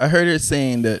her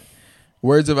saying that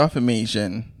words of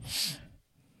affirmation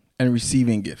and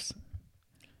receiving gifts.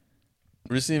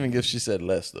 Receiving gifts, she said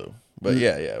less though. But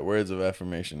yeah, words of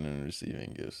affirmation and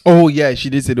receiving gifts. Oh yeah, she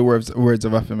did say the words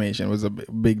of affirmation was a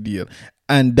big deal,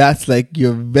 and that's like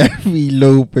your very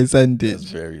low percentage. That's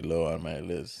very low on my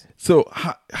list. So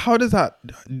how does that?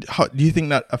 How do you think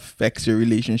that affects your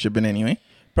relationship in any way?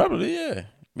 Probably yeah,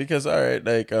 because all right,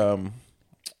 like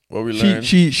what we learned.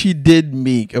 She did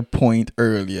make a point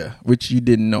earlier, which you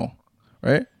didn't know,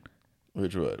 right?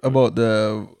 Which what? About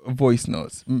the voice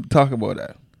notes. Talk about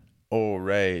that. Oh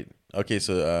right. Okay,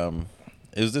 so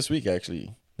it was this week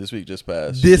actually. This week just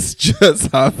passed. This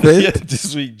just happened. Yeah,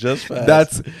 this week just passed.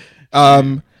 That's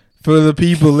for the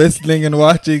people listening and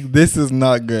watching. This is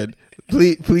not good.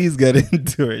 Please get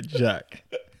into it, Jack.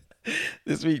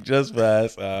 This week just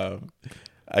passed. I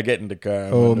get in the car.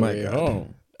 I'm on the way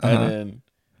home, and then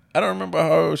I don't remember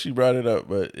how she brought it up,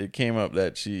 but it came up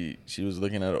that she was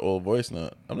looking at an old voice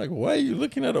note. I'm like, why are you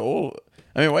looking at an old?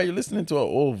 I mean, why are you listening to an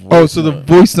old voice note? Oh, so the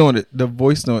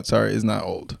voice note, sorry, is not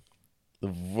old. The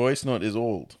voice note is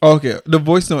old. Okay, the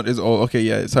voice note is old. Okay,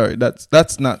 yeah, sorry,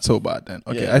 that's not so bad then.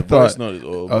 Okay, yeah, I thought voice note is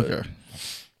old. Okay.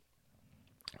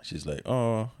 She's like,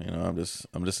 oh, I'm just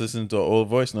listening to an old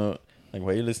voice note. Like,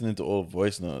 why are you listening to old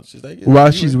voice notes? She's like,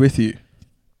 while she's with you.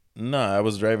 Nah, I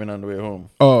was driving on the way home.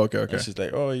 Oh, okay. And she's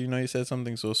like, oh, you said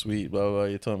something so sweet, blah, blah, blah.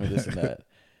 You told me this and that.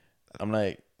 I'm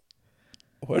like,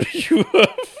 what are you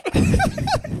up?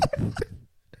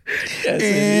 Can't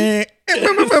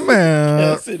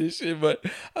say this shit, but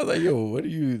I was like, yo, what are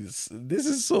you? This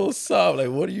is so soft. Like,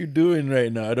 what are you doing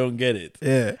right now? I don't get it.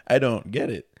 Yeah. I don't get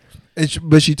it.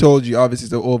 But she told you, obviously,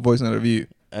 it's the old voice note of you.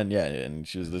 And yeah, and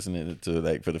she was listening to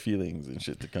like for the feelings and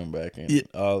shit to come back and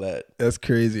all that. That's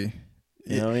crazy.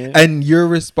 You know what I mean? And your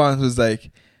response was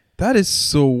like, that is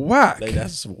so whack. Like,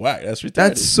 that's whack. That's retarded.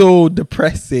 That's so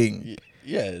depressing.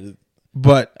 Yeah.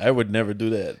 But I would never do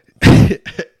that.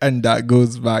 And that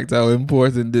goes back to how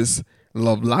important this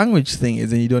love language thing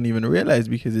is, and you don't even realize,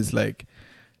 because it's like,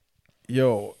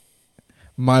 yo,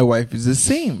 my wife is the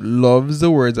same. Loves the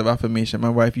words of affirmation. My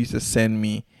wife used to send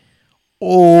me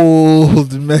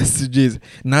old messages,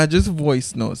 not just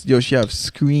voice notes. Yo, she have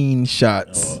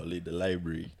screenshots. Oh, the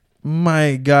library.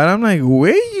 My God, I'm like,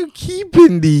 where are you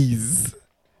keeping these?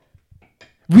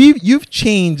 You've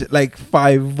changed like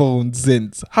 5 phones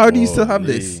since. How do you still have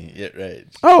this? Yeah, right.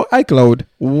 Oh, iCloud.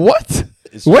 What?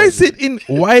 Why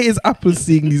is Apple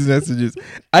seeing these messages?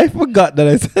 I forgot that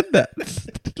I said that.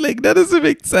 Like, that doesn't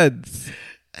make sense.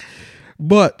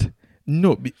 But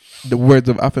no, the words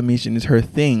of affirmation is her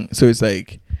thing. So it's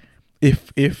like,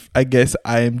 if I guess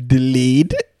I am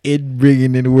delayed it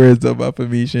bringing in words of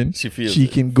affirmation, She feels she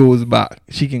it. can goes back.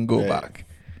 She can go Right. back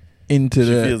into She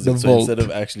the feels it. So vault. instead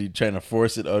of actually trying to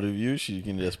force it out of you, she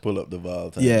can just pull up the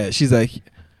vault. and- Yeah, she's like,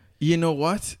 you know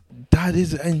what? That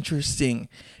is interesting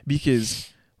because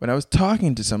when I was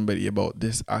talking to somebody about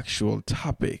this actual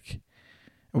topic,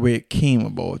 where it came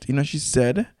about, you know, she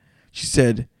said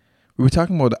we were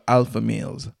talking about the alpha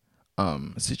males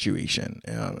situation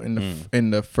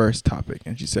in the first topic,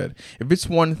 and she said if it's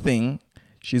one thing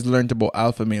she's learned about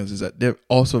alpha males is that they're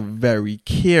also very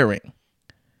caring.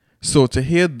 So to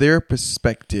hear their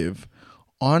perspective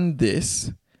on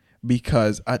this,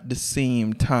 because at the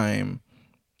same time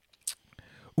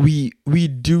we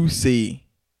do say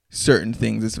certain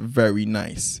things, it's very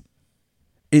nice.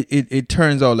 It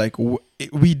turns out like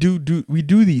we do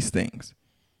these things.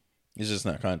 It's just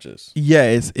not conscious. Yeah,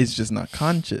 it's just not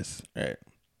conscious. Right.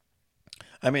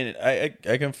 I mean, I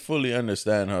can fully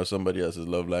understand how somebody else's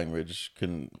love language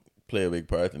can play a big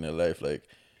part in their life. Like,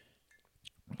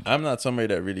 I'm not somebody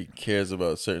that really cares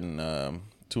about certain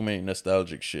too many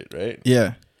nostalgic shit, right?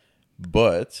 Yeah.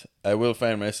 But I will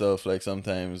find myself like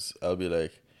sometimes I'll be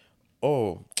like,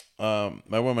 oh,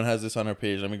 my woman has this on her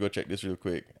page. Let me go check this real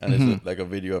quick. And it's like a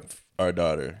video of our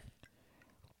daughter.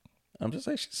 I'm just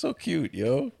like, she's so cute,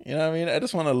 yo. You know what I mean? I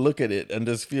just want to look at it and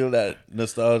just feel that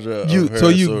nostalgia. You of her. so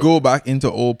you go back into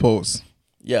old posts.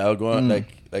 Yeah, I'll go on like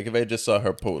if I just saw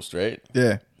her post, right?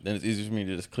 Yeah. Then it's easy for me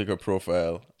to just click her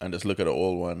profile and just look at an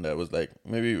old one that was like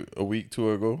maybe a week,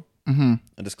 2 ago, and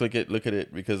just look at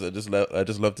it because I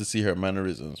just love to see her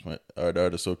mannerisms. Our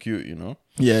daughter's so cute, you know.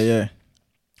 Yeah.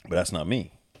 But that's not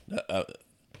me. I'm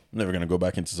never gonna go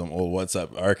back into some old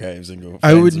WhatsApp archives and go.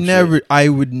 I find would some never shit. I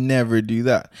would never do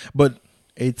that. But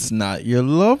it's not your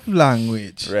love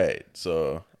language. Right.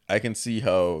 So I can see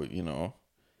how, you know,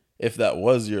 if that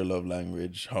was your love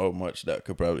language, how much that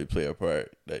could probably play a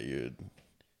part. That you'd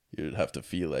have to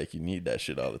feel like you need that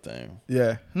shit all the time.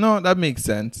 Yeah. No, that makes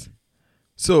sense.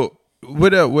 So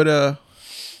would a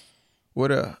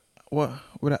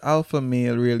alpha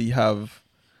male really have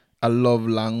a love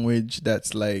language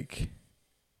that's like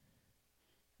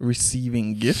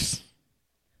receiving gifts?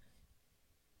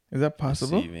 Is that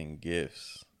possible? Receiving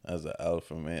gifts as an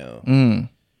alpha male.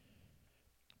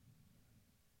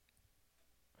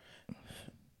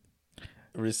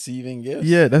 Receiving gifts?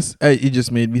 Yeah, that's it.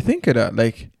 Just made me think of that.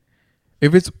 Like,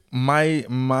 if it's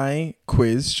my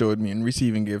quiz showed me in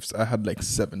receiving gifts, I had like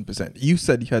 7%. You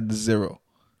said you had 0.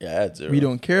 Yeah, I had 0. We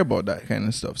don't care about that kind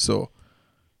of stuff. So,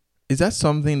 is that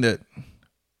something that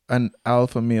an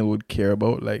alpha male would care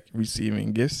about, like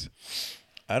receiving gifts?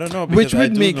 I don't know. Which because I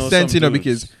would do make know sense, some you know, dudes.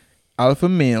 because alpha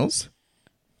males,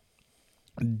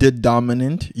 the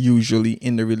dominant usually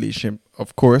in the relationship,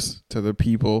 of course, to the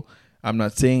people. I'm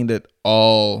not saying that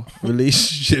all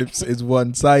relationships is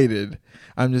one-sided.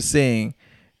 I'm just saying,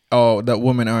 that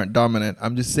women aren't dominant.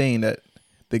 I'm just saying that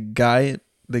the guy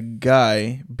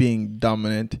being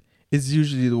dominant is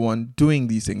usually the one doing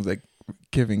these things, like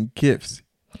giving gifts.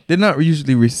 They're not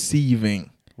usually receiving.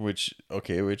 Which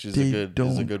is They a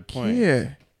good point.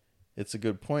 care. It's a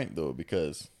good point though,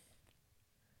 because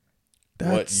what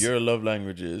That's your love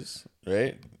language is,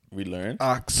 right? We learned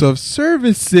acts of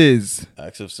services.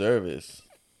 acts of service.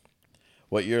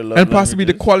 What your love And possibly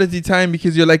the language is, quality time,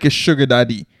 because you're like a sugar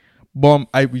daddy. Boom!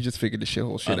 We just figured the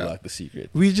whole shit unlock out. the secret.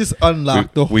 We just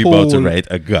unlocked the We whole. about to write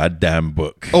a goddamn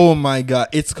book. Oh my god!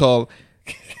 It's called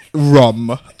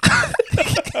rum.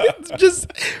 It's just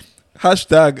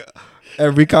hashtag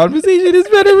every conversation is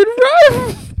better with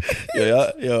rum.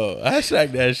 Yo,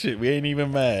 hashtag that shit. We ain't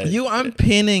even mad. I'm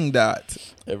pinning that.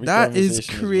 Every That is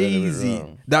conversation better with crazy.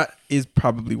 rum. That is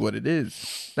probably what it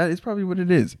is. That is probably what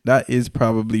it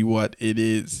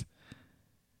is.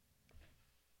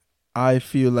 I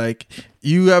feel like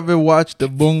you ever watched the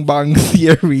Boom Bang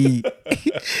Theory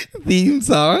theme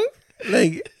song?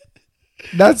 Like,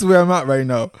 that's where I'm at right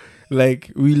now.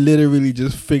 Like, we literally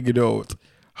just figured out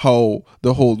how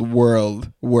the whole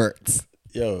world works.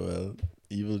 Yo, well,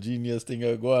 evil genius thing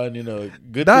go on, you know.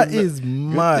 Good That thing is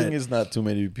mad. Good thing is not too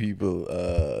many people.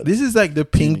 This is like the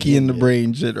pinky in the Yeah.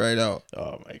 brain shit right now.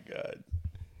 Oh my god,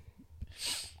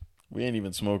 we ain't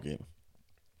even smoking.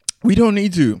 We don't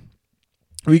need to.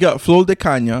 We got Flo de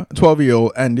Cana,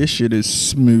 12-year-old, and this shit is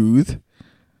smooth.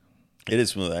 It is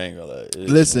smooth. I ain't gonna lie. It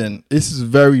is Listen, this is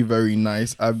very, very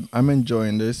nice. I'm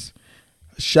enjoying this.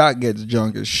 Shaq gets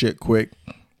drunk as shit quick.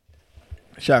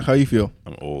 Shaq, how you feel?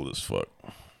 smooth. I'm old as fuck.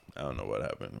 I don't know what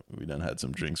happened. We done had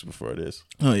some drinks before this.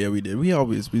 Oh yeah, we did.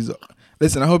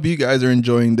 Listen, I hope you guys are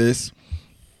enjoying this.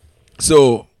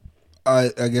 So, I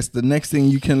guess the next thing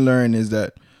you can learn is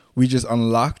that we just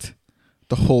unlocked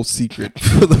the whole secret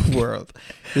for the world.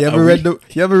 You ever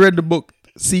read the book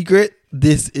Secret?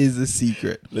 This is the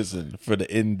secret. Listen, for the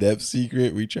in-depth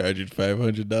secret, we charge it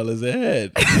 $500 a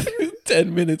head.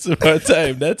 10 minutes of our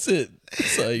time. That's it.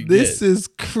 That's all you This get. is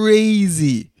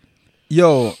crazy.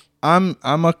 Yo, I'm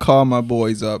gonna call my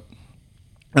boys up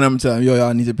and I'm telling them, yo,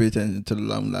 y'all need to pay attention to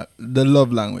the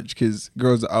love language, because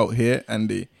girls are out here and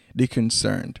they're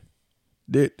concerned.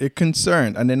 They're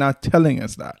concerned and they're not telling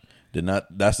us that. They're not.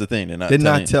 That's the thing. They're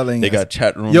not telling They us. got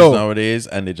chat rooms Yo. nowadays,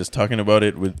 and they're just talking about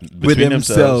it With between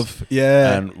themselves.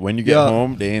 Yeah. And when you get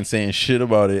home, they ain't saying shit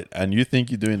about it, and you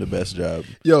think you're doing the best job.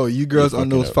 Yo, you girls You're on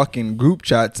those fucking up. fucking group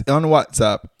chats on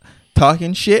WhatsApp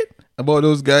talking shit about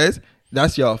those guys,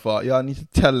 that's your fault. Y'all need to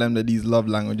tell them that these love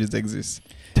languages exist.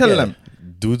 Tell Yeah. them.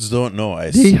 Dudes don't know.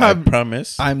 I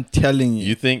promise. I'm telling you.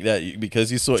 You think that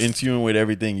because you're so in tune with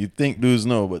everything, you think dudes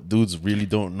know, but dudes really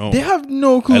don't know. They have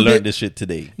no clue. I learned this shit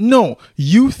today. No,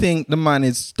 you think the man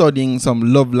is studying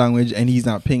some love language and he's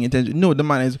not paying attention. No, the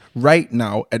man is right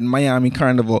now at Miami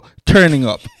Carnival turning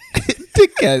up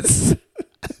tickets.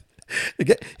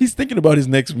 He's thinking about his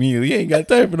next meal. He ain't got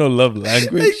time for no love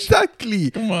language.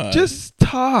 Exactly. Come on. Just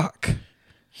talk.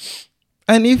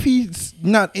 And if he's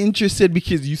not interested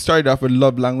because you started off with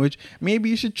love language, maybe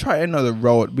you should try another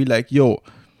route. Be like, yo,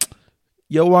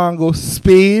 you want to go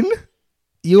Spain?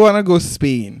 You want to go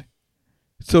Spain?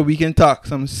 So we can talk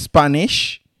some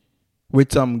Spanish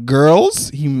with some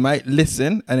girls. He might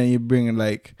listen. And then you bring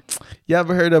like, you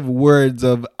ever heard of words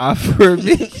of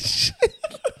affirmation?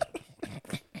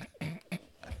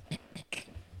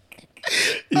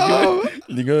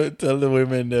 You go tell the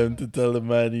women them to tell the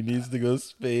man he needs to go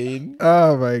Spain.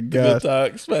 Oh my To go God.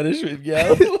 talk Spanish with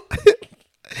gal.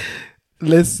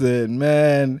 Listen,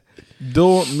 man,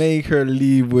 don't make her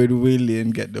leave with Willie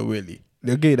and get the Willie.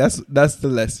 Okay, that's the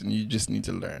lesson you just need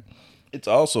to learn. It's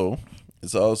also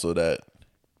that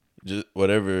just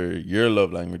whatever your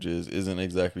love language is isn't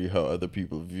exactly how other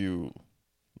people view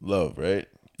love, right?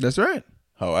 That's right.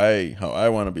 How I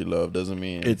want to be loved doesn't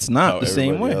mean It's not how the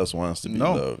same everybody way. else wants to be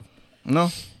No. loved. No.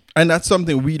 And that's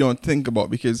something we don't think about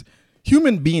because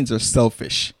human beings are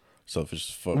selfish. Selfish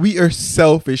as fuck. We are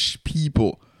selfish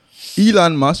people.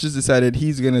 Elon Musk just decided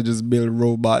he's going to just build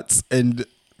robots and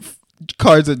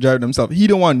cars that drive themselves. He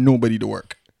don't want nobody to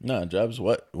work. Nah, jobs.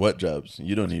 What jobs?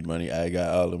 You don't need money. I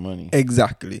got all the money.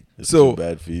 Exactly. It's so too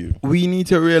bad for you. we need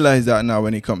to realize that now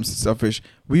when it comes to selfish.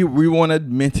 We won't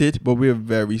admit it, but we're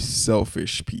very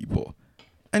selfish people.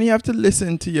 And you have to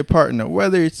listen to your partner,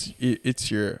 whether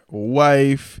it's your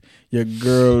wife, your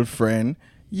girlfriend,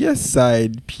 your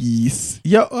side piece,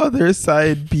 your other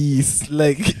side piece.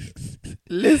 Like,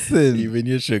 listen. Even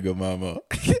your sugar mama.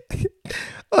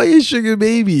 Oh, your sugar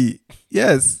baby.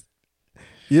 Yes.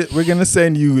 Yeah, we're going to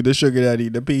send you the sugar daddy,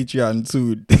 the Patreon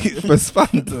soon for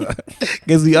sponsor.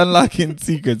 Because we unlocking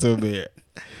secrets over here.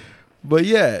 But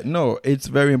yeah, no, it's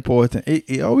very important.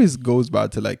 It always goes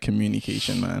back to like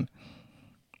communication, man.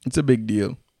 It's a big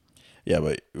deal. Yeah,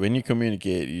 but when you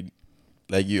communicate,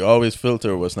 you always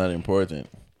filter what's not important.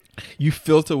 You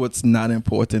filter what's not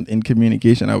important in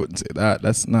communication. I wouldn't say that.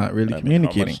 That's not really I mean,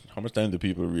 communicating. how much time do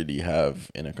people really have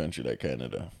in a country like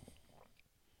Canada?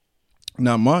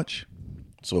 Not much.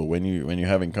 So when you're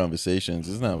having conversations,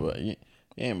 it's not about you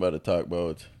ain't about to talk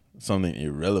about something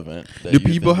irrelevant. Do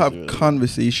people have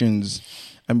conversations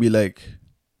and be like,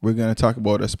 we're going to talk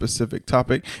about a specific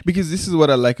topic? Because this is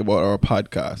what I like about our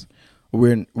podcast.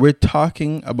 We're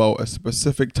talking about a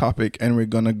specific topic and we're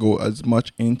going to go as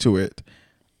much into it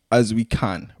as we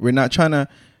can. We're not trying to,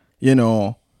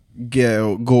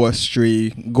 go astray,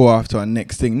 go after our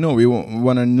next thing. No, we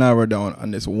want to narrow down on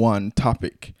this one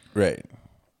topic. Right.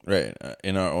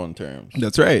 In our own terms.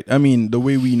 That's right. I mean, the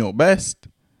way we know best,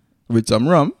 with some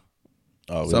rum,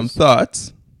 Always. some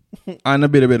thoughts, and a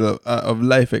bit of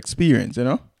life experience,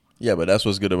 Yeah, but that's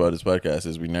what's good about this podcast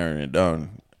is we narrowing it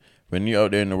down. When you're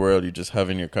out there in the world, you're just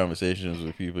having your conversations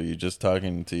with people. You're just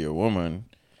talking to your woman.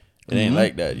 It ain't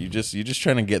like that. You're just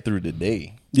trying to get through the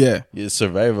day. Yeah. It's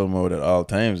survival mode at all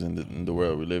times in the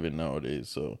world we live in nowadays.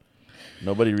 So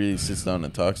nobody really sits down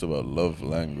and talks about love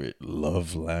language.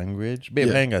 Love language? Babe,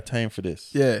 Yeah. I ain't got time for this.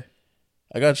 Yeah.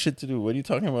 I got shit to do. What are you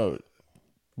talking about?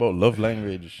 About love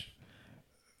language?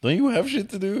 Don't you have shit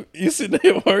to do? You sitting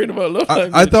there worried about love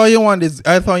language? I thought you want this.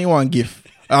 I thought you want gift.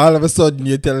 All of a sudden,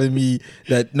 you're telling me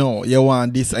that no, you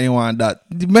want this and you want that.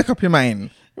 Make up your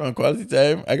mind. You want quality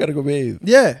time? I gotta go bathe.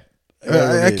 Yeah. gotta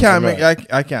I bathe. can't Come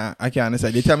make. on. I can't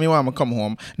decide. They tell me when I'm gonna come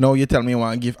home. No, you tell me when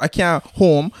I give. I can't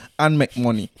home and make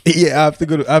money. Yeah, I have to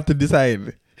go. I have to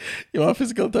decide. You want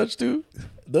physical touch too?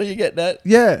 Don't you get that?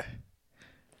 Yeah.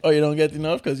 Oh, you don't get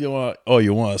enough because you want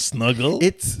a snuggle?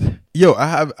 It's yo,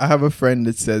 I have a friend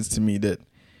that says to me that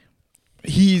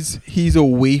he's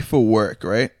away for work,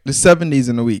 right? The 7 days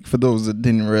in a week, for those that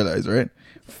didn't realize, right?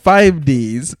 5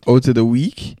 days out of the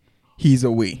week, he's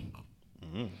away.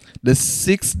 The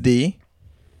 6th day,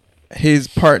 his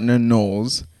partner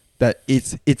knows that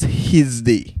it's his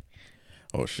day.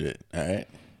 Oh shit! All right.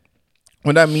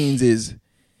 What that means is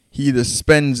he either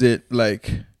spends it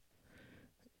like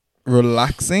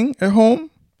relaxing at home,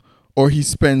 or he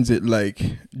spends it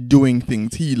like doing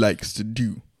things he likes to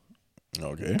do.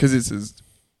 Okay. Because it's his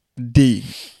day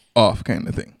off kind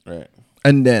of thing. Right.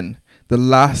 And then the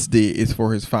last day is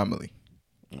for his family.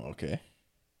 Okay.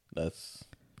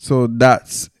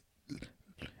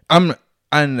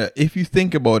 And if you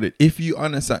think about it, if you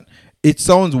understand, it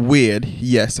sounds weird,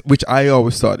 yes, which I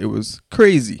always thought it was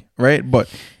crazy, right? But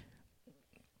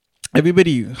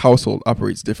everybody's household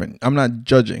operates different. I'm not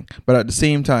judging, but at the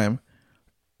same time,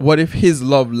 what if his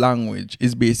love language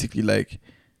is basically like,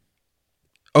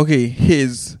 okay,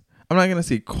 I'm not gonna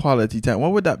say quality time.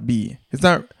 What would that be? It's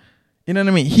not, you know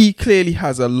what I mean? He clearly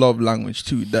has a love language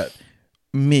too that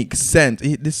makes sense.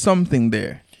 There's something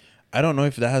there. I don't know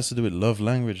if that has to do with love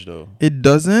language though. It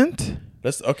doesn't.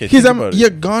 Okay. Because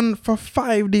you're gone for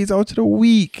 5 days out of the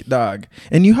week, dog,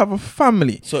 and you have a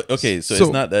family. So it's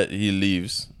not that he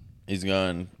leaves. He's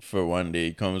gone for 1 day.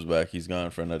 He comes back. He's gone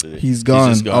for another day. He's gone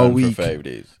just gone all week for 5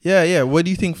 days. Yeah. What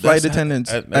do you think flight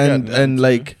attendants and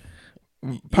like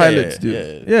pilots do?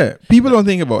 Yeah. Yeah, people don't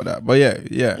think about that, but yeah.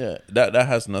 Yeah, that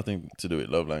has nothing to do with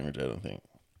love language, I don't think.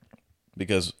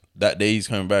 Because that day he's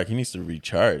coming back, he needs to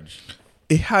recharge.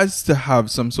 It has to have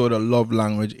some sort of love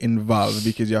language involved,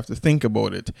 because you have to think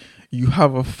about it. You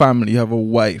have a family, you have a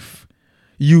wife.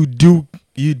 You do.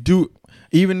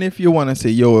 Even if you want to say,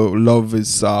 yo, love is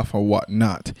soft or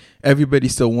whatnot, everybody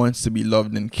still wants to be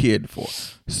loved and cared for.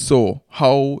 So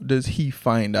how does he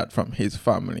find that from his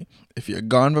family? If you're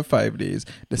gone for 5 days,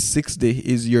 the 6th day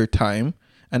is your time,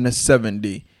 and the 7th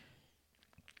day,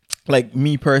 like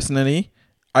me personally,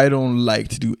 I don't like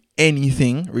to do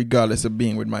anything regardless of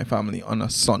being with my family on a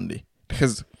Sunday,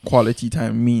 because quality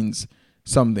time means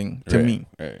something to me.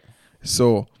 Right.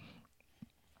 So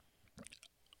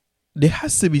there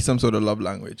has to be some sort of love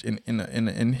language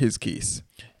in his case.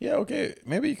 Yeah, okay.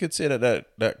 Maybe you could say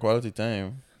that quality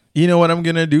time. You know what I'm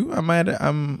gonna do? I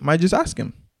might just ask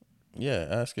him. Yeah,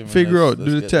 ask him. Figure out,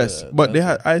 do the test. But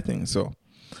I think so.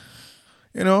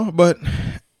 You know, but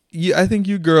I think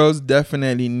you girls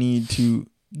definitely need to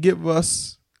give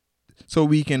us, so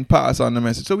we can pass on the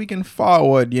message, so we can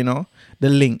forward, you know, the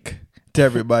link to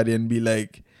everybody and be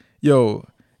like, yo,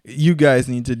 you guys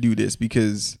need to do this,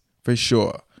 because for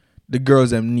sure the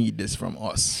girls them need this from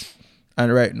us.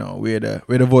 And right now we're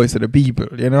the voice of the people,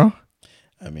 you know?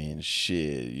 I mean,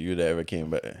 shit, you'd ever came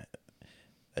back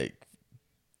like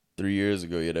 3 years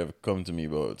ago, you'd ever come to me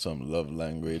about some love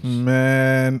language.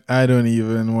 Man, I don't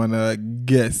even want to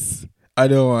guess. I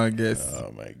don't want to guess.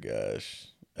 Oh my gosh.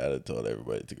 I'd have told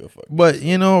everybody to go fuck. But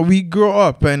you know, we grow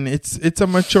up, and it's a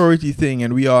maturity thing,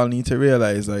 and we all need to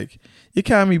realize, like, you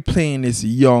can't be playing this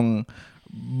young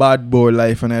bad boy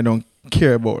life and I don't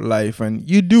care about life. And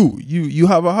you do. You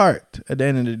have a heart. At the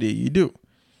end of the day, you do.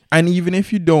 And even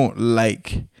if you don't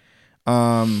like,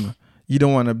 you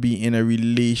don't want to be in a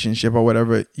relationship or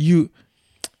whatever,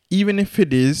 even if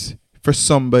it is for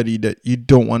somebody that you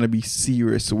don't want to be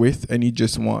serious with and you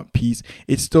just want peace,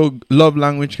 it's still, love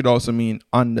language could also mean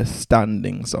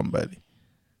understanding somebody.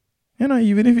 You know,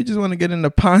 even if you just want to get in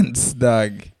the pants,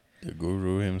 dog. The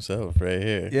guru himself right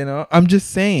here. You know, I'm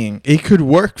just saying it could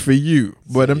work for you,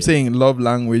 but I'm saying love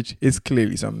language is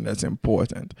clearly something that's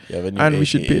important and AKA, we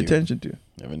should pay attention to. You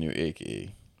have a new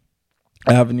AKA.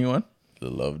 I have a new one. The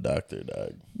Love Doctor,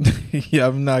 dog. Yeah,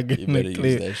 I'm not gonna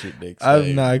claim that shit next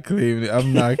I'm time. not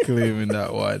claiming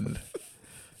that one.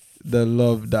 The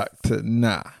Love Doctor,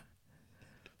 nah.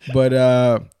 But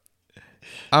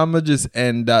I'ma just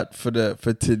end that for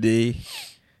today.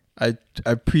 I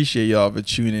appreciate y'all for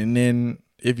tuning in.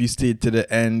 If you stayed to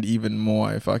the end, even more,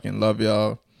 I fucking love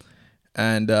y'all.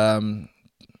 And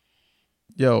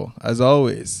yo, as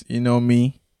always, you know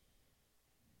me,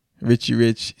 Richie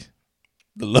Rich,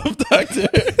 the Love Doctor.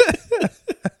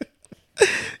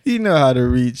 You know how to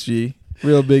reach me.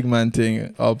 Real big man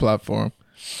thing, all platform.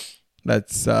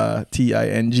 That's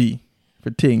TING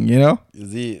for ting, you know?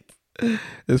 Is it?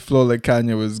 This flow like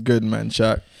Kanye was good, man,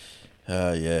 Shaq.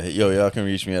 Yeah. Yo, y'all can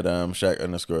reach me at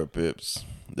Shaq_Pips.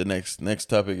 The next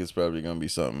topic is probably gonna be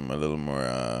something a little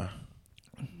more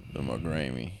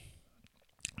grimy.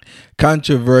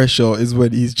 Controversial is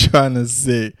what he's trying to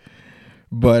say.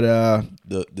 But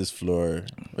this floor,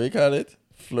 what you call it?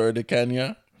 Flor de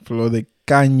Caña? Flow de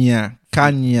Caña.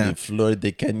 Caña. Flor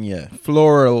de caña.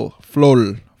 Floral.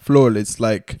 It's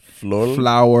like Flor?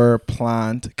 flower,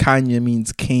 plant. Caña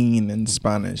means cane in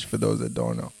Spanish, for those that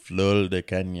don't know. Flor de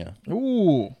caña.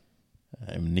 Ooh.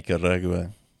 I'm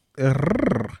Nicaragua.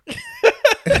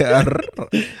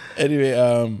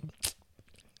 Anyway,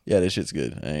 yeah, this shit's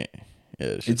good.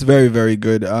 It's very, very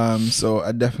good. So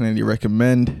I definitely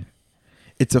recommend.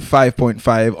 It's a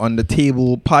 5.5 on the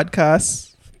table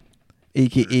podcast,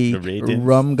 aka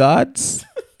Rum Gods.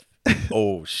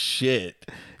 Oh shit!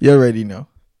 You already know.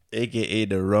 AKA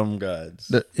the Rum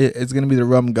Gods. It's gonna be the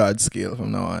Rum God scale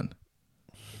from now on.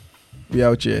 We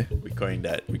out here. We coined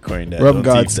that. Rum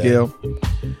God scale.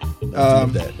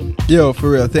 Yo, for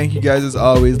real. Thank you guys as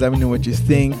always. Let me know what you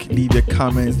think. Leave your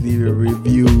comments. Leave your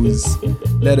reviews.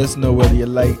 Let us know whether you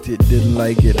liked it, didn't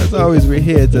like it. As always, we're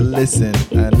here to listen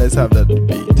and let's have that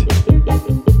debate.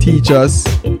 Teach us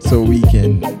so we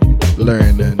can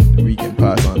learn and we can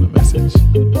pass on the message.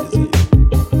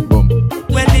 Boom.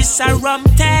 Well, it's a rum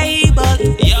table.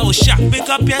 Yo, Shaq, pick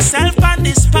up yourself on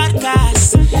this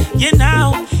podcast. You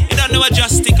don't know what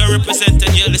Just Sticker represent,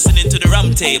 and you're listening to the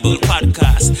Rum Table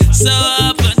podcast. So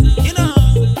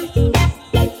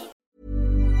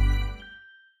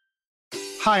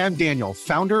Hi, I'm Daniel,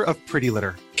 founder of Pretty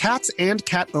Litter. Cats and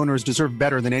cat owners deserve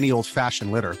better than any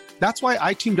old-fashioned litter. That's why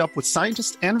I teamed up with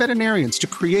scientists and veterinarians to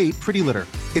create Pretty Litter.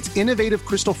 Its innovative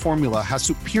crystal formula has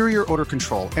superior odor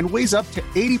control and weighs up to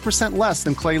 80% less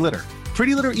than clay litter.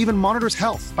 Pretty Litter even monitors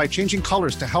health by changing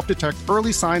colors to help detect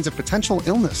early signs of potential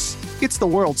illness. It's the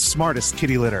world's smartest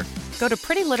kitty litter. Go to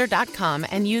prettylitter.com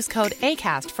and use code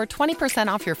ACAST for 20%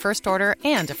 off your first order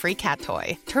and a free cat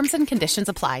toy. Terms and conditions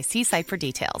apply. See site for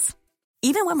details.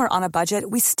 Even when we're on a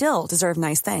budget, we still deserve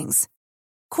nice things.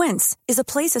 Quince is a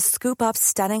place to scoop up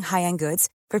stunning high-end goods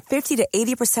for 50 to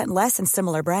 80% less than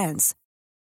similar brands.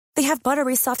 They have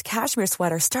buttery soft cashmere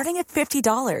sweaters starting at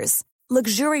 $50,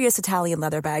 luxurious Italian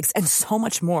leather bags, and so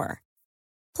much more.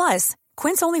 Plus,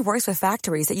 Quince only works with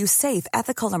factories that use safe,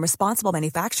 ethical, and responsible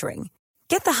manufacturing.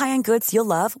 Get the high-end goods you'll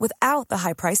love without the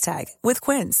high price tag with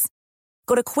Quince.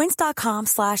 Go to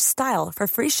quince.com/style for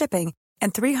free shipping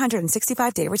and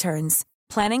 365-day returns.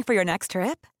 Planning for your next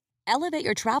trip? Elevate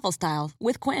your travel style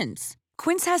with Quince.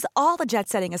 Quince has all the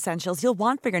jet-setting essentials you'll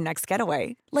want for your next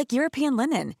getaway, like European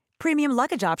linen, premium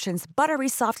luggage options, buttery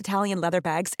soft Italian leather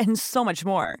bags, and so much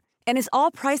more. And is all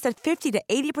priced at 50 to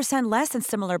 80% less than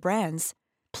similar brands.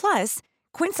 Plus,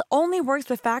 Quince only works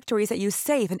with factories that use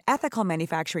safe and ethical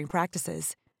manufacturing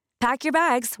practices. Pack your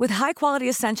bags with high-quality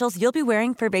essentials you'll be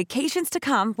wearing for vacations to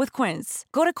come with Quince.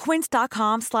 Go to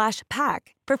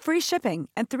quince.com/pack for free shipping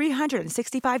and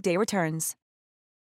 365-day returns.